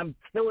song. I'm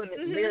killing it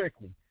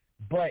lyrically.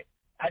 But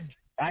I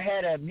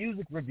had a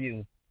music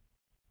review.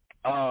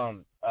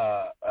 It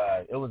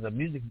was a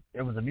music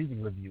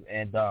review,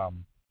 and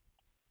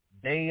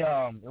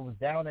it was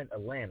down in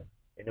Atlanta.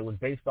 And it was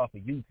based off of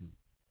YouTube.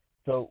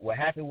 So what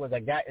happened was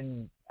I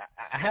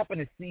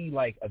happened to see,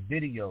 like, a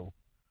video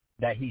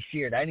that he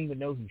shared. I didn't even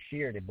know he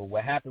shared it, but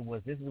what happened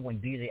was this is when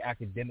DJ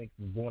Academics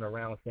was going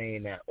around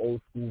saying that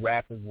old school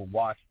rappers were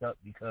washed up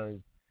because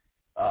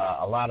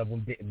a lot of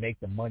them didn't make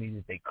the money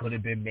that they could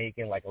have been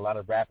making, like a lot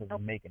of rappers are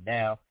making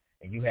now.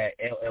 And you had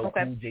LL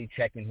Cool J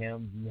checking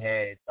him. You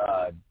had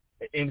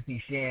MC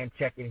Shan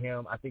checking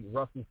him. I think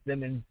Russell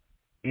Simmons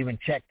even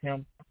checked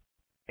him.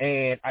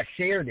 And I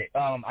shared it.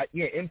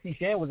 MC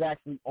Shan was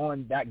actually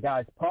on that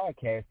guy's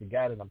podcast, the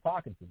guy that I'm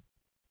talking to.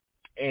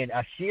 And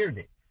I shared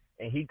it.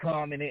 And he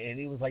commented, and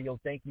he was like, yo,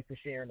 thank you for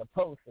sharing the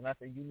post. And I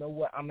said, you know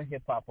what? I'm a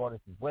hip-hop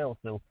artist as well,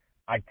 so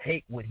I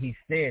take what he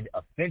said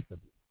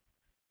offensively.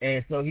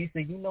 And so he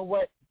said, you know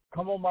what?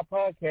 Come on my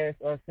podcast,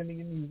 send me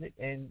your music,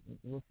 and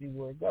we'll see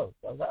where it goes.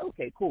 So I was like,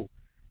 okay, cool.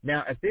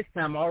 Now, at this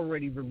time, I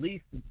already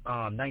released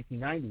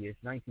 1990-ish.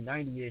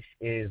 1990-ish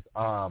is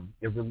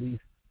it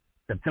released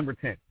September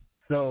 10th.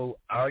 So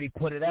I already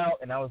put it out,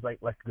 and I was like,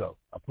 let's go.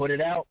 I put it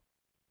out.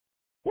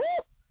 Woo!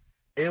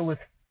 It was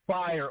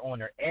fire on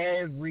there.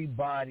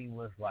 Everybody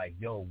was like,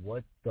 yo,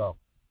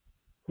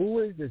 who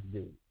is this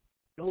dude?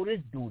 Yo,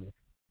 this dude is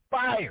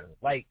fire.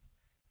 Like,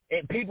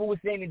 and people were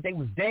saying that they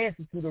was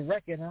dancing to the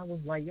record, and I was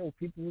like, yo,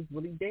 people was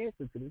really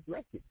dancing to this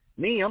record.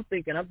 Me, I'm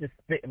thinking I'm just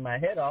spitting my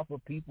head off,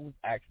 but people was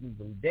actually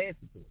really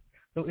dancing to it.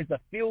 So it's a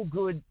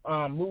feel-good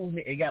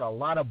movement. It got a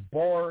lot of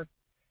bars.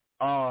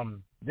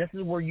 This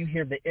is where you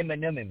hear the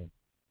Eminem in me.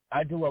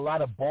 I do a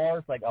lot of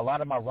bars, like a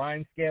lot of my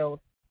rhyme scales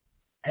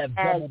have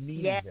double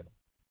meanings in them.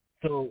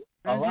 So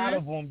a lot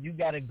of them, you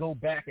got to go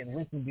back and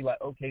listen and be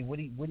like, okay, what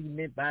he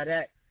meant by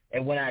that?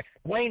 And when I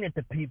explain it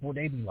to people,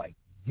 they be like,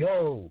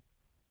 yo,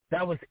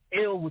 that was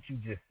ill what you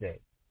just said.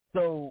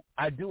 So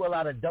I do a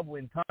lot of double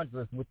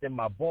entendres within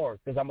my bars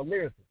because I'm a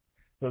lyricist.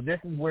 So this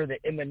is where the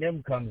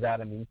Eminem comes out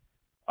of me.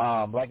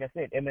 Like I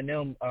said,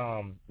 Eminem,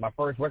 my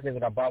first record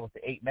that I bought was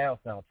the 8 Mile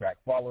soundtrack,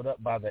 followed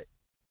up by the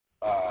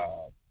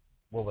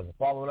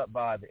Followed up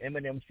by the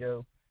Eminem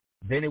Show.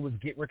 Then it was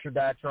Get Rich or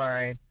Die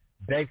Trying,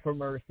 Beg for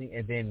Mercy,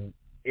 and then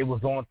it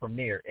was on from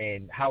there.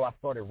 And how I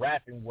started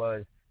rapping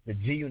was the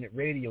G-Unit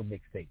radio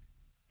mixtape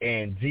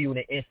and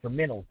G-Unit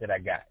instrumentals that I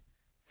got.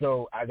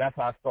 So that's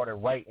how I started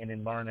writing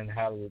and learning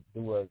how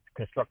to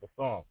construct a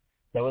song.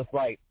 So it's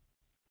like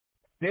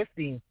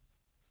 50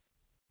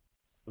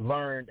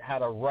 learned how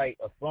to write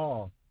a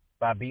song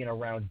by being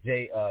around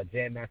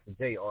Jam Master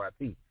Jay,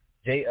 R.I.P.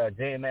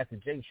 Jam Master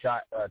Jay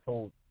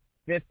told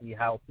 50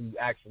 how to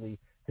actually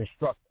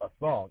construct a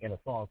song in a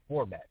song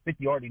format.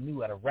 50 already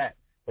knew how to rap,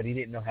 but he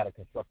didn't know how to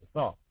construct a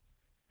song.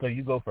 So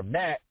you go from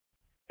that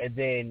and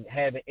then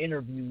having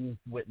interviews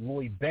with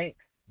Lloyd Banks,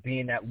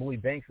 being that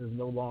Lloyd Banks is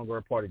no longer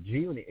a part of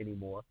G-Unit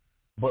anymore,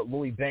 but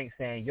Lloyd Banks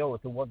saying, yo,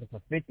 if it wasn't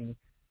for 50,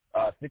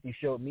 50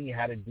 showed me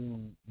how to do,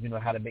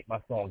 how to make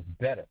my songs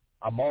better.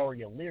 I'm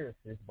already a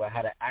lyricist, but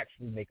how to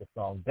actually make a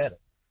song better.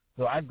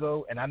 So I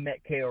go and I met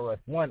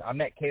KRS-One.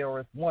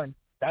 KRS-One.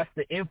 That's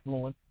the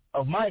influence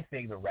of my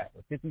favorite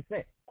rapper, 50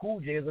 Cent. Cool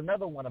J is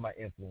another one of my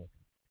influences.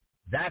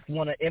 That's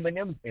one of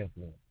Eminem's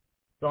influences.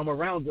 So I'm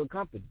around good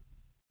company,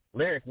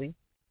 lyrically.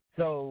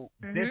 So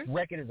this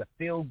record is a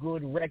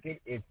feel-good record.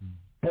 It's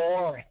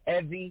bar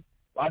heavy.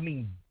 I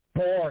mean,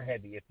 bar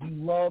heavy. If you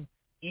love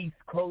East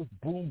Coast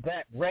boom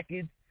bap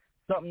records,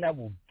 something that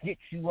will get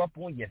you up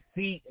on your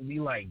feet and be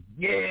like,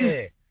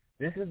 yeah,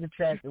 this is the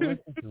track to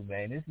listen to,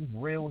 man. This is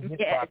real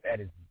hip-hop at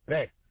its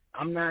best.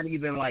 I'm not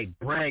even, like,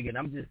 bragging.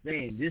 I'm just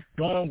saying this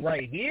song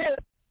right here,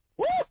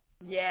 woo!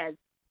 Yes.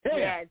 Yeah.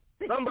 Yes.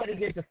 Somebody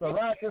get the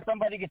sriracha,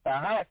 somebody get the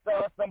hot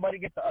sauce, somebody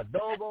get the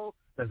adobo,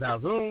 the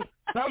zazoom,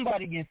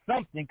 somebody get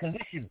something because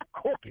this shit is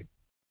cooking.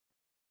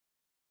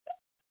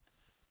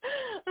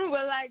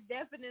 Well, I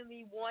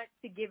definitely want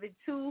to give it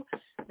to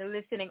the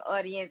listening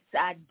audience.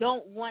 I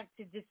don't want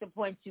to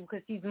disappoint you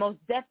because he's most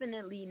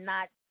definitely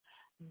not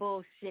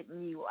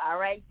bullshitting you, all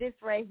right? This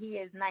right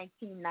here is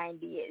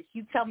 1990-ish.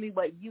 You tell me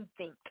what you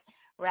think,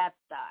 Rap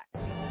Star.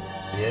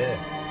 Yeah.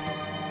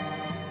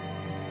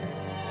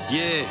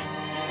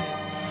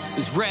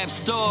 It's Rap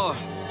Star,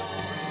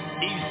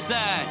 East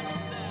Side,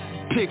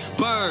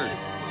 Pittsburgh,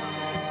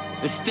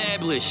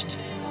 established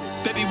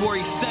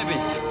February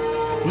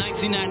 7th,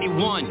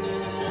 1991.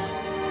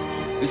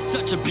 It's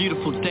such a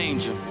beautiful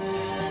danger.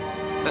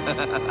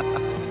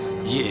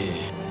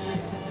 Yeah.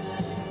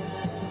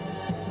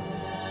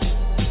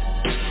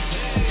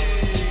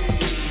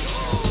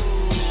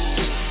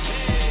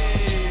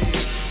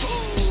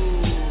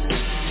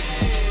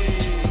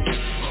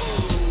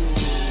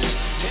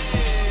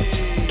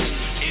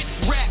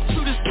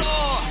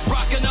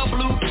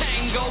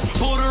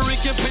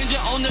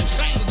 On the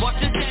train, watch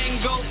the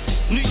tango.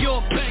 New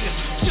York banger,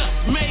 just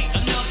made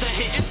another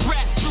hit. It's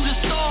Rap to the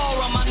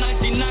Star on my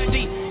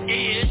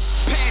 1990-ish.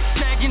 Pants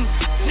sagging,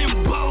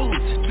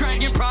 Timbos,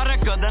 dragon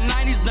product of the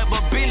 90s.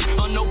 Never been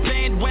on no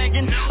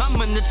bandwagon.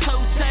 I'm in the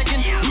toe tagging,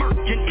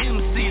 murking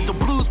MCs. The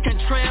blues can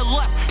trail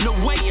left. No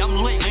way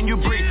I'm letting you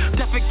breathe.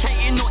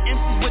 Defecating on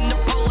MCs with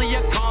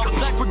Napoleon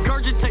complex.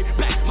 Regurgitate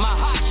back my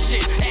hot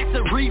shit.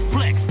 Acid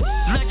reflex,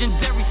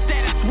 legendary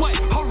status. What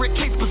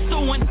hurricanes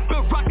pursuing?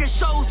 Been rocking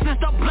shows since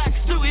the Black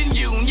Student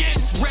Union.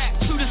 Rap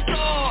to the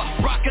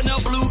Star, rocking a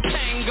blue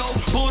tango.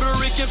 Puerto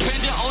Rican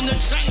pendant on the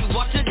chain,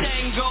 watch the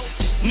dango.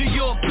 New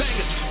York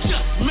bangers,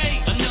 just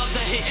made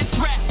another hit. It's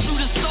Rap to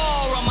the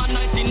Star on my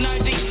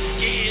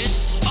 1990-ish.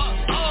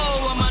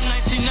 On my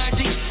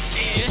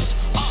 1990-ish.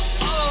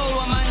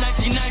 On my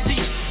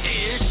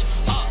 1990-ish.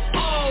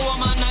 On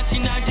my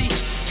 1990.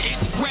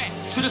 It's Rap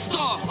to the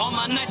Star on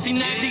my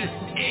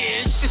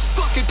 1990-ish. It's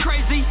fucking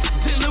crazy.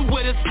 Dealing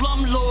with a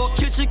slum lord,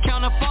 kitchen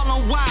counter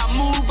following why I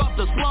move up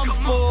the slum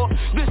floor.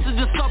 This is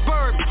the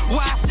suburb,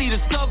 where I see the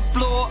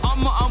subfloor.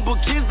 I'm a humble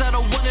kids that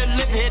don't wanna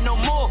live here no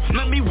more.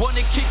 Let me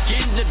wanna kick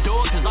in the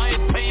door, cause I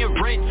ain't paying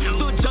rent.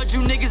 So judge you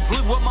niggas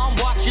live while I'm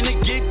watching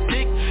it get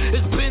thick.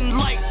 It's been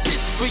like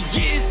this for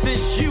years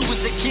since you was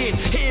a kid.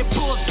 Head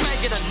pulls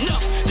dragging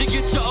enough to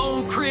get your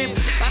own crib.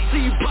 I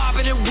see you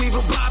bobbing and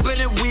weaving,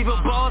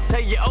 balls.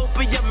 Hey, you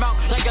open your mouth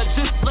like I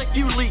just like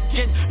you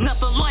leaking.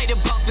 Nothing light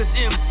about this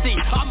MC.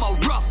 I'm a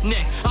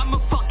roughneck, I'm a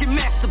fucking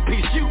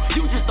masterpiece. You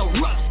just a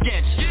rough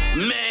sketch.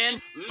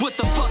 Man, what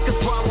the fuck is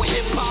wrong with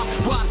hip-hop?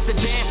 Watch the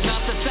dance,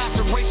 not the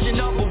saturation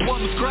of a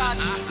woman's crotch.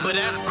 But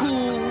that's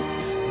cool,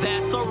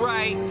 that's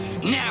alright.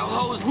 Now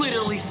hoes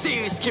literally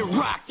serious can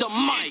rock the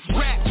mic.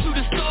 Rap to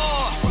the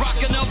Star,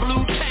 rocking a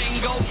blue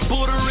tango.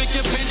 Puerto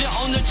Rican pendant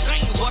on the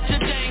chain, watch the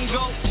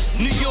dango.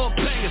 New York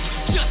bangers,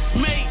 just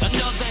made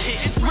another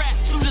hit. It's Rap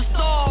to the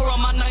Star on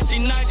my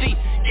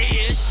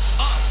 1990-ish.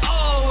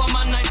 On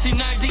my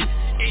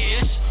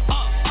 1990-ish.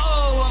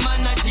 On my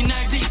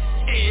 1990-ish.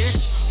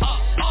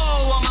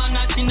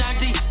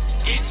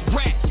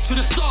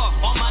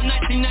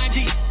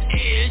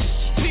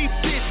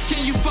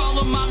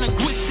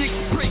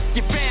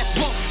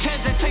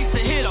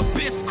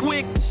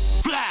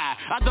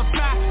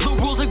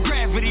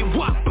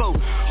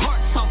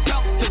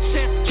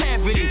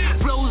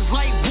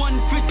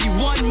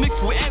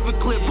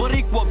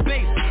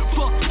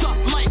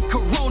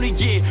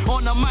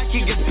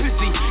 it gets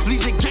busy.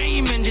 Leave the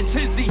game and then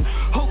tizzy.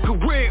 Whole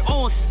career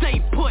on stay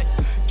put.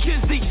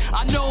 Kizzy,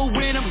 I know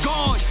when I'm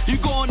gone, you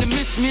gonna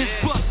miss me as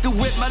busted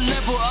with my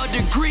level of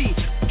degree.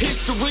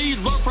 History,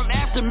 learn from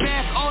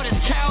aftermath, all this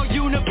Cal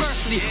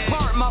University.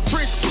 Part my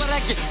French, but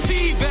I can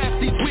see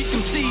vast these weak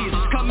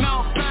MCs. Come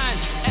out fine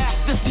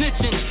after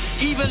snitching.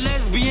 Even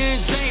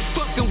lesbians ain't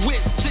fucking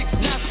with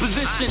 6'9"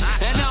 position.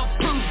 And I'm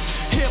proof,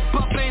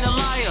 hip-hop ain't a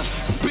liar.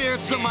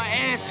 Spirits of my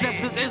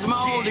ancestors is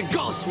my only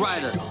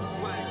ghostwriter.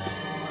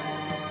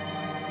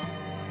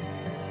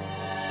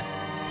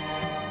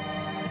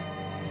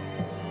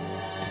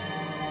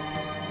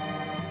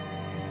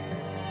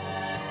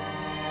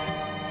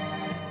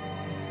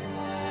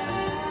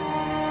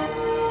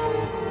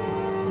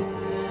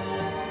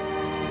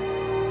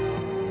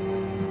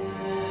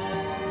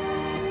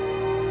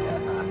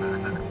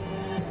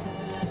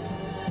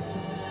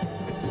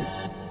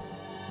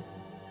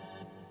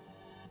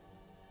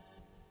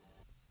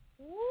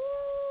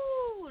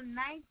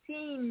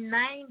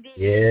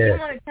 You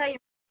want to tell you,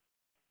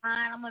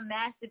 I'm a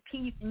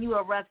masterpiece and you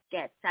a rough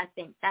sketch. I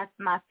think that's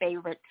my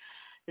favorite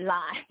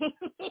line.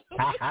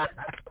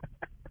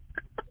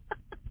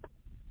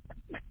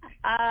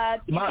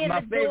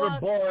 My favorite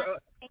boy.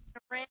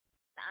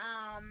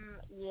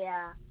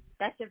 Yeah,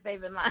 that's your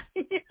favorite line.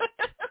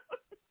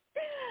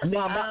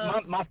 No,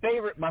 my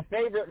favorite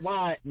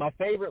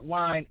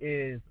line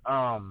is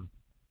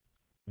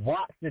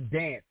watch the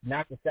dance,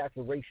 not the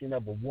saturation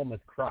of a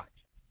woman's crotch.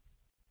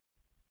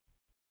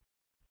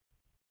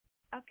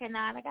 Okay,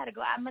 now I gotta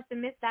go. I must have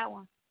missed that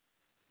one.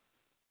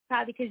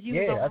 Probably because you.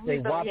 Yeah, I say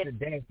watch the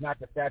dance, not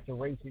the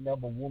saturation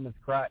of a woman's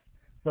crotch.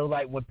 So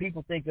like when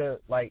people think of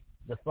like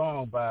the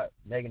song by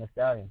Megan Thee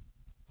Stallion,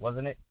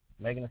 wasn't it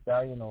Megan Thee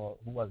Stallion or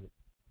who was it?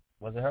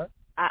 Was it her?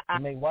 Who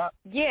made WAP?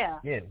 Yeah.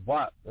 Yeah,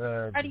 WAP.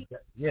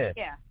 Yeah.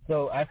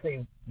 So I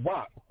say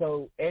WAP.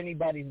 So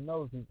anybody who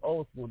knows who's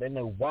old school, they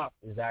know WAP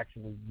is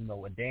actually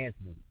a dance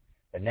movie.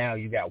 But now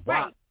you got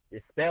WAP. Right.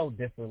 It's spelled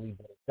differently,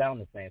 but it sounds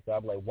the same. So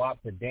I'm like, WAP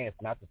to dance,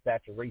 not the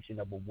saturation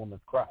of a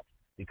woman's crotch.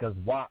 Because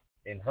WAP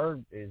in her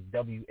is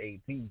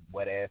W-A-P,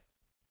 wet ass,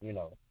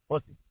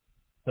 pussy.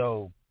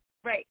 So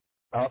right.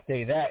 I'll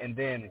say that. And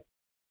then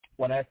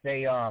when I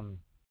say all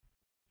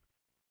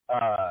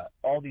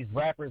these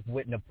rappers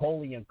with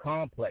Napoleon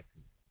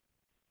complexes,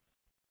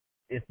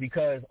 it's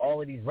because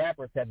all of these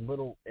rappers have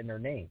little in their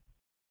name.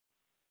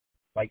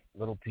 Like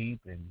Little Peep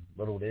and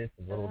Little this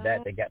and Little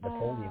that. They got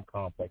Napoleon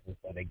complexes,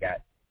 so they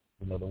got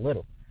the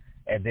little.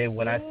 And then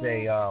when I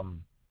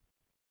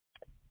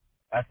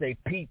say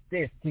peep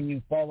this, can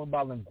you follow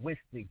my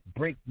linguistics,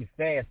 break you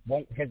fast,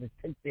 won't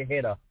hesitate to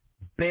hit a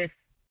bis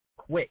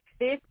quick.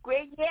 Bis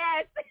quick,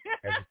 yes.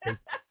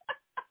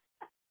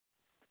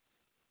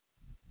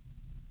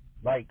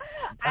 Like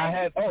I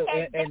have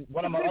and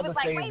one of my other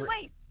favorites.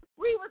 Wait.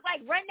 Ree was like,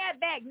 run that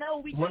back. No,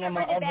 we can't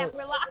run it back.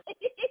 We're live.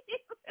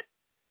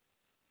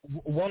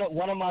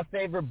 One of my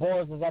favorite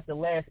bars was at the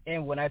last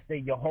end when I say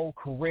your whole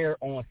career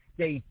on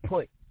stay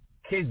put,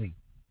 Kizzy.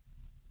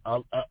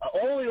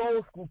 Only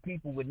old school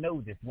people would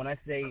know this. When I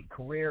say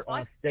career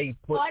on stay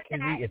put,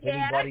 Kizzy, if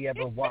anybody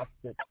ever watched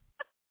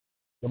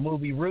the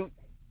movie Roots,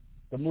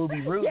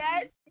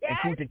 yes.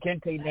 And Kunta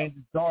Kinte named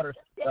his daughter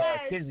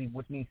Kizzy,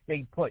 which means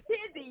stay put.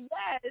 Kizzy,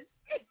 yes.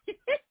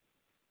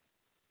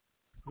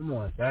 Come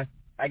on, son.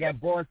 I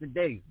got bars for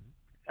days.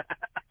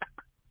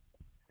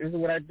 This is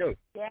what I do.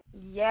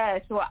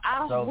 Yes. Well,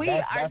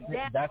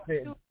 that's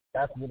it.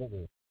 That's what it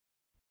is.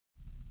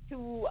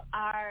 To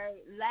our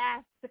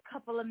last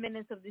couple of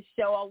minutes of the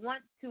show, I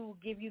want to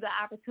give you the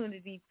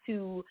opportunity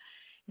to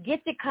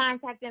get your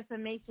contact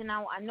information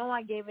out. I know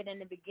I gave it in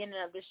the beginning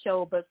of the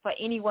show, but for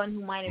anyone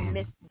who might have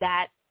missed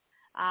that,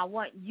 I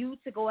want you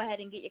to go ahead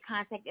and get your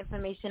contact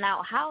information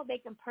out, how they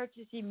can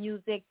purchase your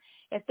music,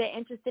 if they're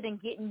interested in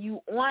getting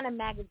you on a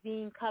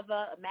magazine cover,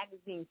 a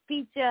magazine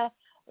feature,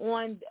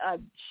 on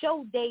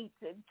show dates,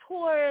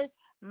 tours,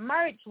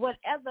 merch,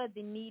 whatever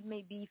the need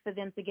may be for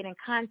them to get in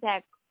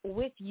contact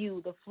with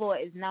you. The floor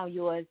is now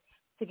yours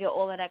to get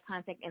all of that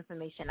contact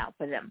information out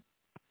for them.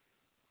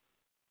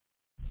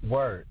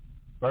 Word.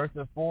 First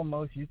and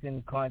foremost, you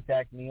can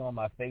contact me on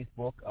my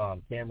Facebook,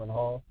 Cameron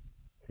Hall,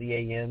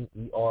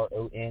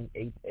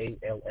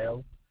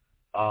 CameronHall.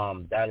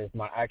 That is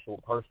my actual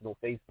personal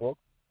Facebook.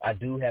 I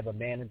do have a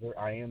manager.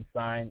 I am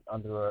signed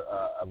under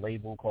a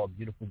label called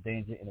Beautiful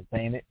Danger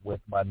Entertainment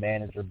with my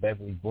manager,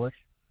 Beverly Bush.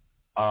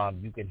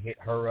 You can hit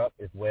her up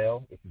as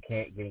well if you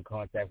can't get in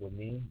contact with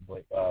me,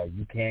 but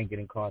you can get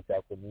in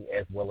contact with me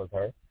as well as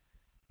her.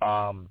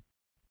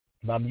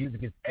 My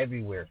music is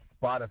everywhere: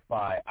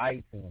 Spotify,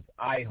 iTunes,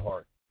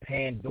 iHeart,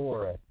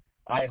 Pandora,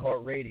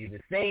 iHeartRadio. The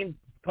same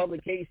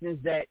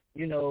publications that,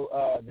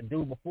 the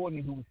dude before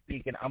me who was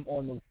speaking, I'm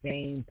on those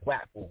same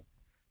platforms.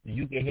 So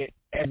you can hit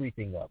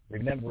everything up.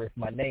 Remember, it's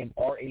my name,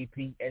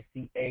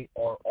 RAPSCARR,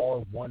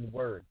 one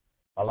word.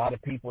 A lot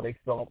of people, they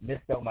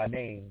misspell my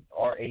name,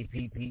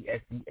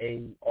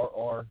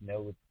 RAPPSCARR.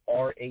 No, it's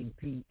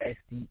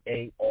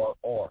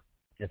RAPSCARR.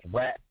 Just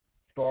rap,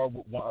 star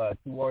with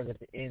two R's at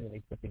the end, and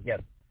they put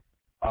together.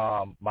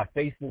 My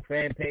Facebook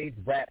fan page,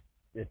 Rap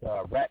It's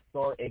Rap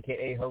Star,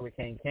 a.k.a.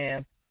 Hurricane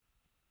Cam.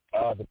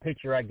 The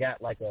picture I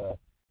got like a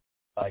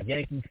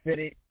Yankee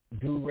fitted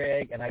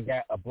do-rag, and I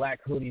got a black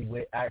hoodie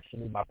with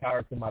actually my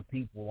Power to My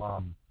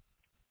People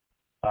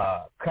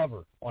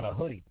cover on a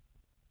hoodie.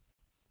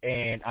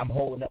 And I'm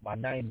holding up my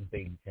 90s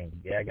baby chain.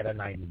 Yeah, I got a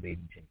 90s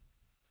baby chain.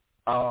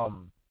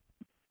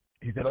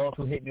 You can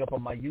also hit me up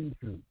on my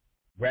YouTube,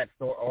 Rap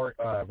Star,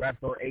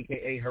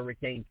 a.k.a.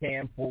 Hurricane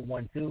Cam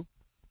 412.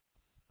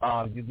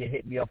 You can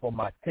hit me up on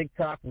my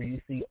TikTok where you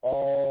see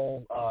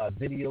all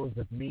videos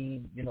of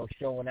me,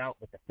 showing out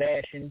with the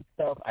fashion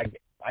stuff.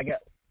 I got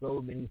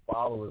so many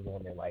followers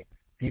on there. Like,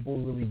 people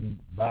really be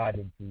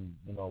vibing to,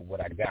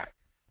 what I got.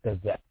 Because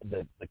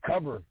the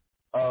cover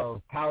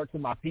of Power to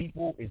My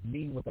People is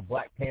me with a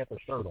Black Panther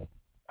shirt on.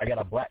 I got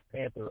a Black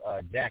Panther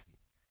jacket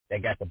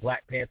that got the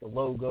Black Panther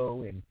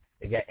logo, and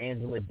they got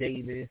Angela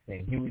Davis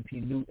and Huey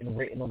P. Newton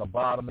written on the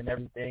bottom and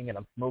everything, and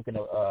I'm smoking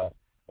a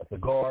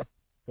cigar.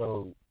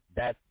 So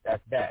that's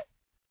that.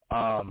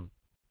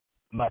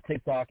 My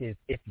TikTok is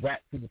It's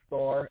Rap to the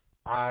Star,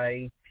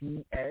 ITSRAP,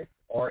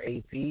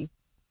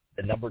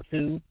 the number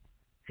 2,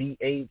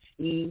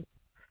 THE,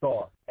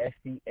 Star,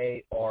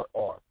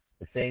 STARR.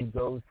 The same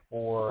goes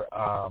for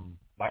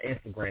my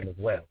Instagram as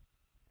well.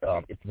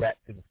 It's Rap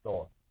to the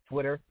Star.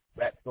 Twitter,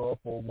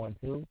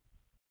 RapStar412.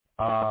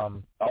 I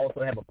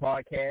also have a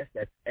podcast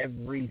that's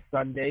every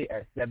Sunday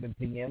at 7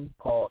 p.m.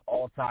 called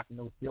All Talk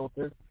No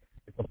Filter.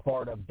 It's a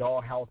part of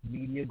Dollhouse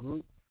Media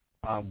Group.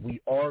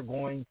 We are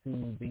going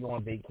to be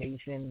on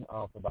vacation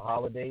for the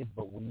holidays,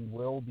 but we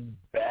will be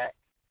back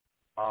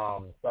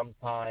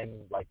sometime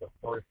like the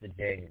 1st of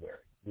January.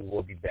 We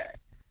will be back.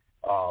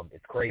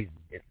 It's crazy.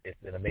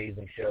 It's an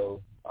amazing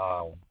show.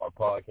 Our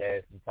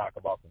podcast, we talk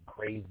about some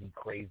crazy,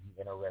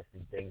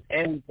 interesting things.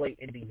 And we play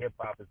indie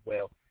hip-hop as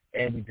well.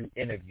 And we do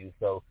interviews.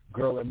 So,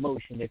 Girl in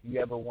Motion, if you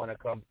ever want to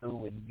come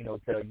through and,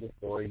 tell your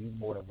story, you're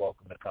more than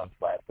welcome to come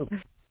slap through.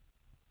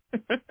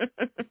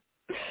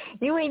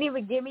 You ain't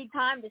even give me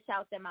time to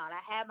shout them out.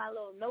 I have my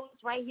little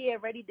notes right here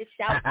ready to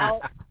shout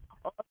out.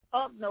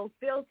 No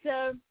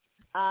Filter,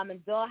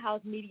 and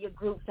Dollhouse Media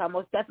Group. So I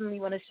most definitely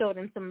want to show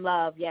them some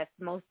love. Yes,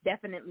 most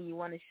definitely you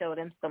want to show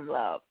them some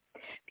love.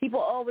 People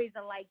always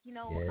are like,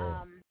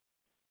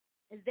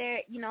 is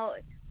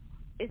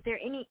there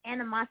any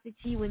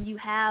animosity when you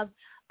have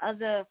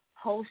other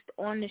hosts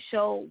on the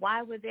show?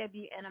 Why would there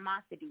be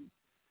animosity?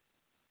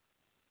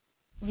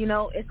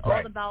 It's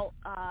all about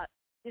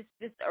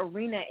this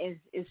arena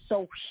is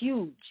so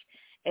huge.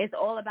 It's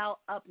all about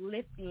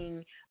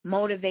uplifting,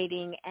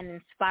 motivating, and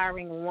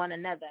inspiring one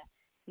another.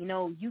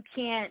 You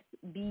can't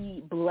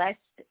be blessed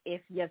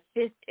if your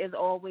fist is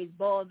always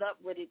balled up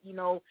with it,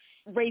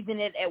 raising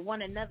it at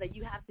one another.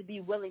 You have to be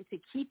willing to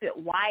keep it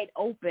wide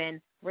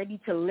open, ready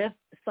to lift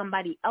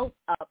somebody else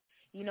up,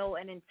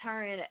 and in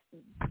turn,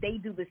 they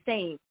do the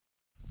same.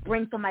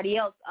 Bring somebody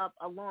else up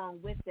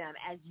along with them.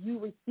 As you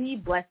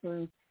receive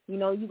blessings,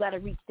 you got to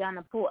reach down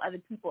and pull other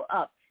people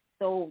up.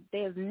 So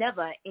there's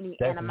never any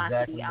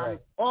animosity. Exactly right. I'm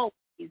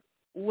always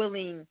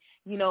willing,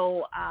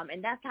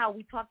 and that's how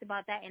we talked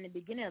about that in the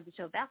beginning of the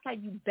show. That's how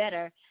you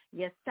better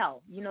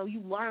yourself. You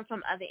learn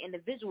from other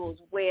individuals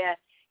where,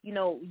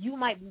 you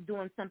might be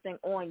doing something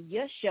on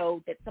your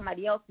show that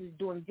somebody else is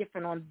doing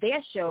different on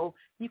their show.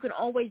 You can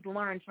always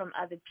learn from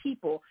other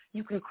people.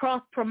 You can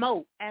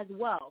cross-promote as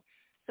well.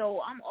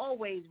 So I'm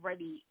always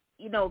ready.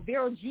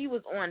 Vero G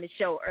was on the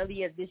show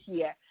earlier this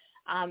year.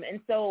 And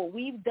so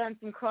we've done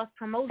some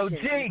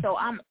cross-promotion. So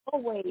I'm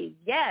always,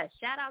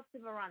 shout out to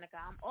Veronica.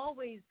 I'm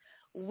always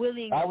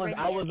willing. I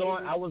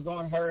was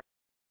on her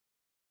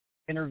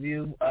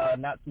interview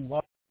not too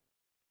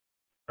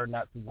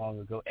long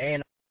ago,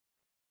 and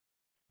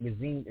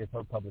magazine is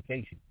her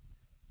publication.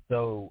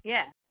 So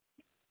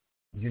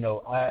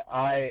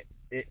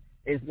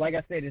it's like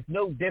I said, it's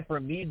no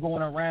different. Me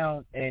going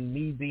around and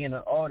me being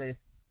an artist,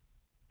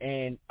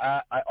 and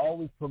I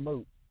always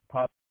promote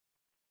pop.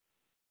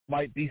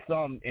 Might be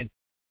some in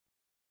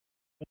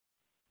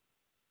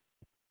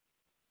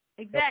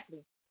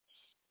exactly.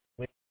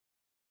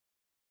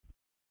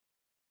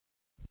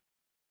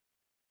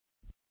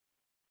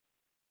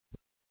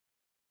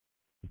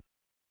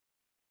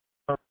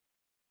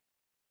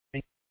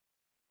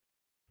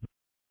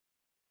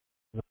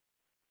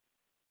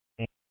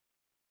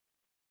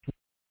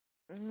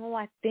 No,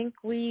 I think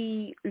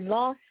we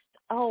lost.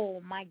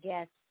 Oh, my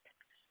guest.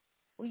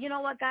 Well, you know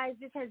what, guys?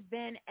 This has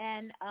been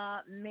an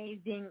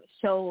amazing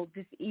show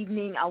this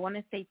evening. I want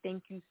to say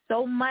thank you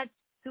so much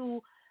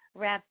to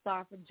Rap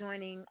Star for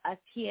joining us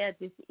here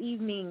this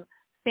evening.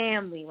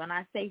 Family. When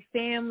I say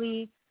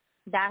family,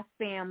 that's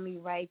family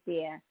right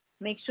there.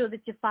 Make sure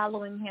that you're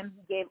following him.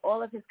 He gave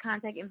all of his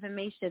contact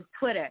information.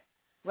 Twitter,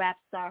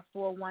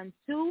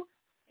 Rapstar412.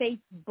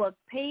 Facebook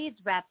page,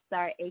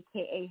 Rapstar,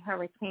 a.k.a.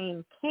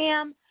 Hurricane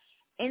Cam.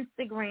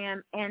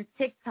 Instagram and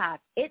TikTok.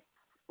 It's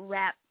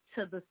Rap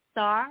to the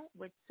Star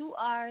with 2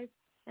 R's,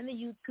 and the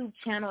YouTube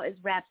channel is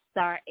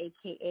Rapstar,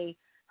 a.k.a.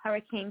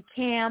 Hurricane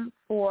Cam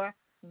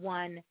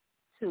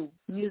 412.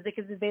 Music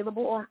is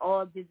available on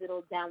all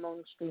digital download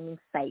and streaming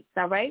sites,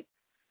 all right?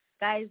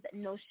 Guys,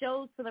 no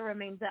shows for the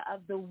remainder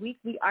of the week.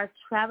 We are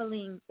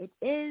traveling. It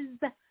is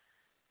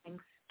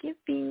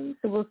Thanksgiving.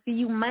 So we'll see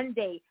you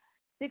Monday,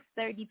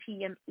 6:30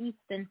 p.m.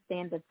 Eastern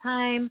Standard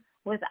Time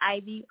with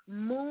Ivy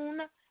Moon.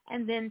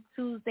 And then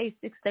Tuesday,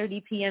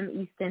 6:30 p.m.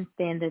 Eastern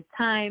Standard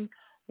Time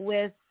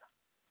with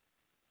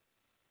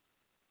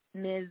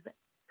Ms.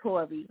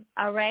 Tori.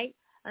 All right?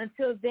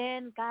 Until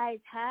then, guys,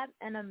 have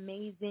an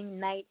amazing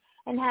night.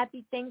 And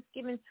happy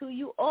Thanksgiving to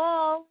you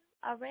all.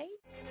 All right?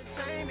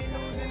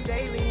 Entertainment,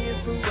 daily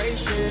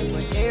inspiration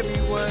for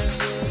everyone.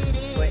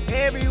 For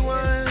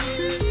everyone.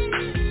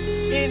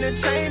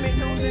 Entertainment,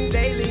 news, and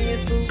daily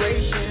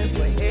inspiration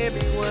for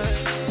everyone.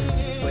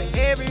 For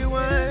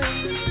everyone.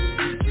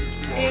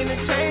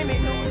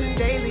 Entertainment, news, and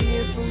daily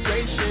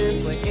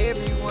inspiration for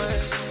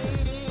everyone.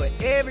 For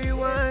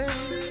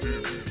everyone.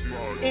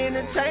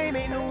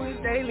 Entertainment, news,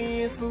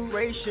 daily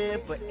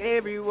inspiration for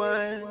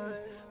everyone.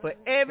 For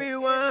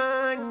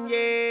everyone,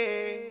 yeah.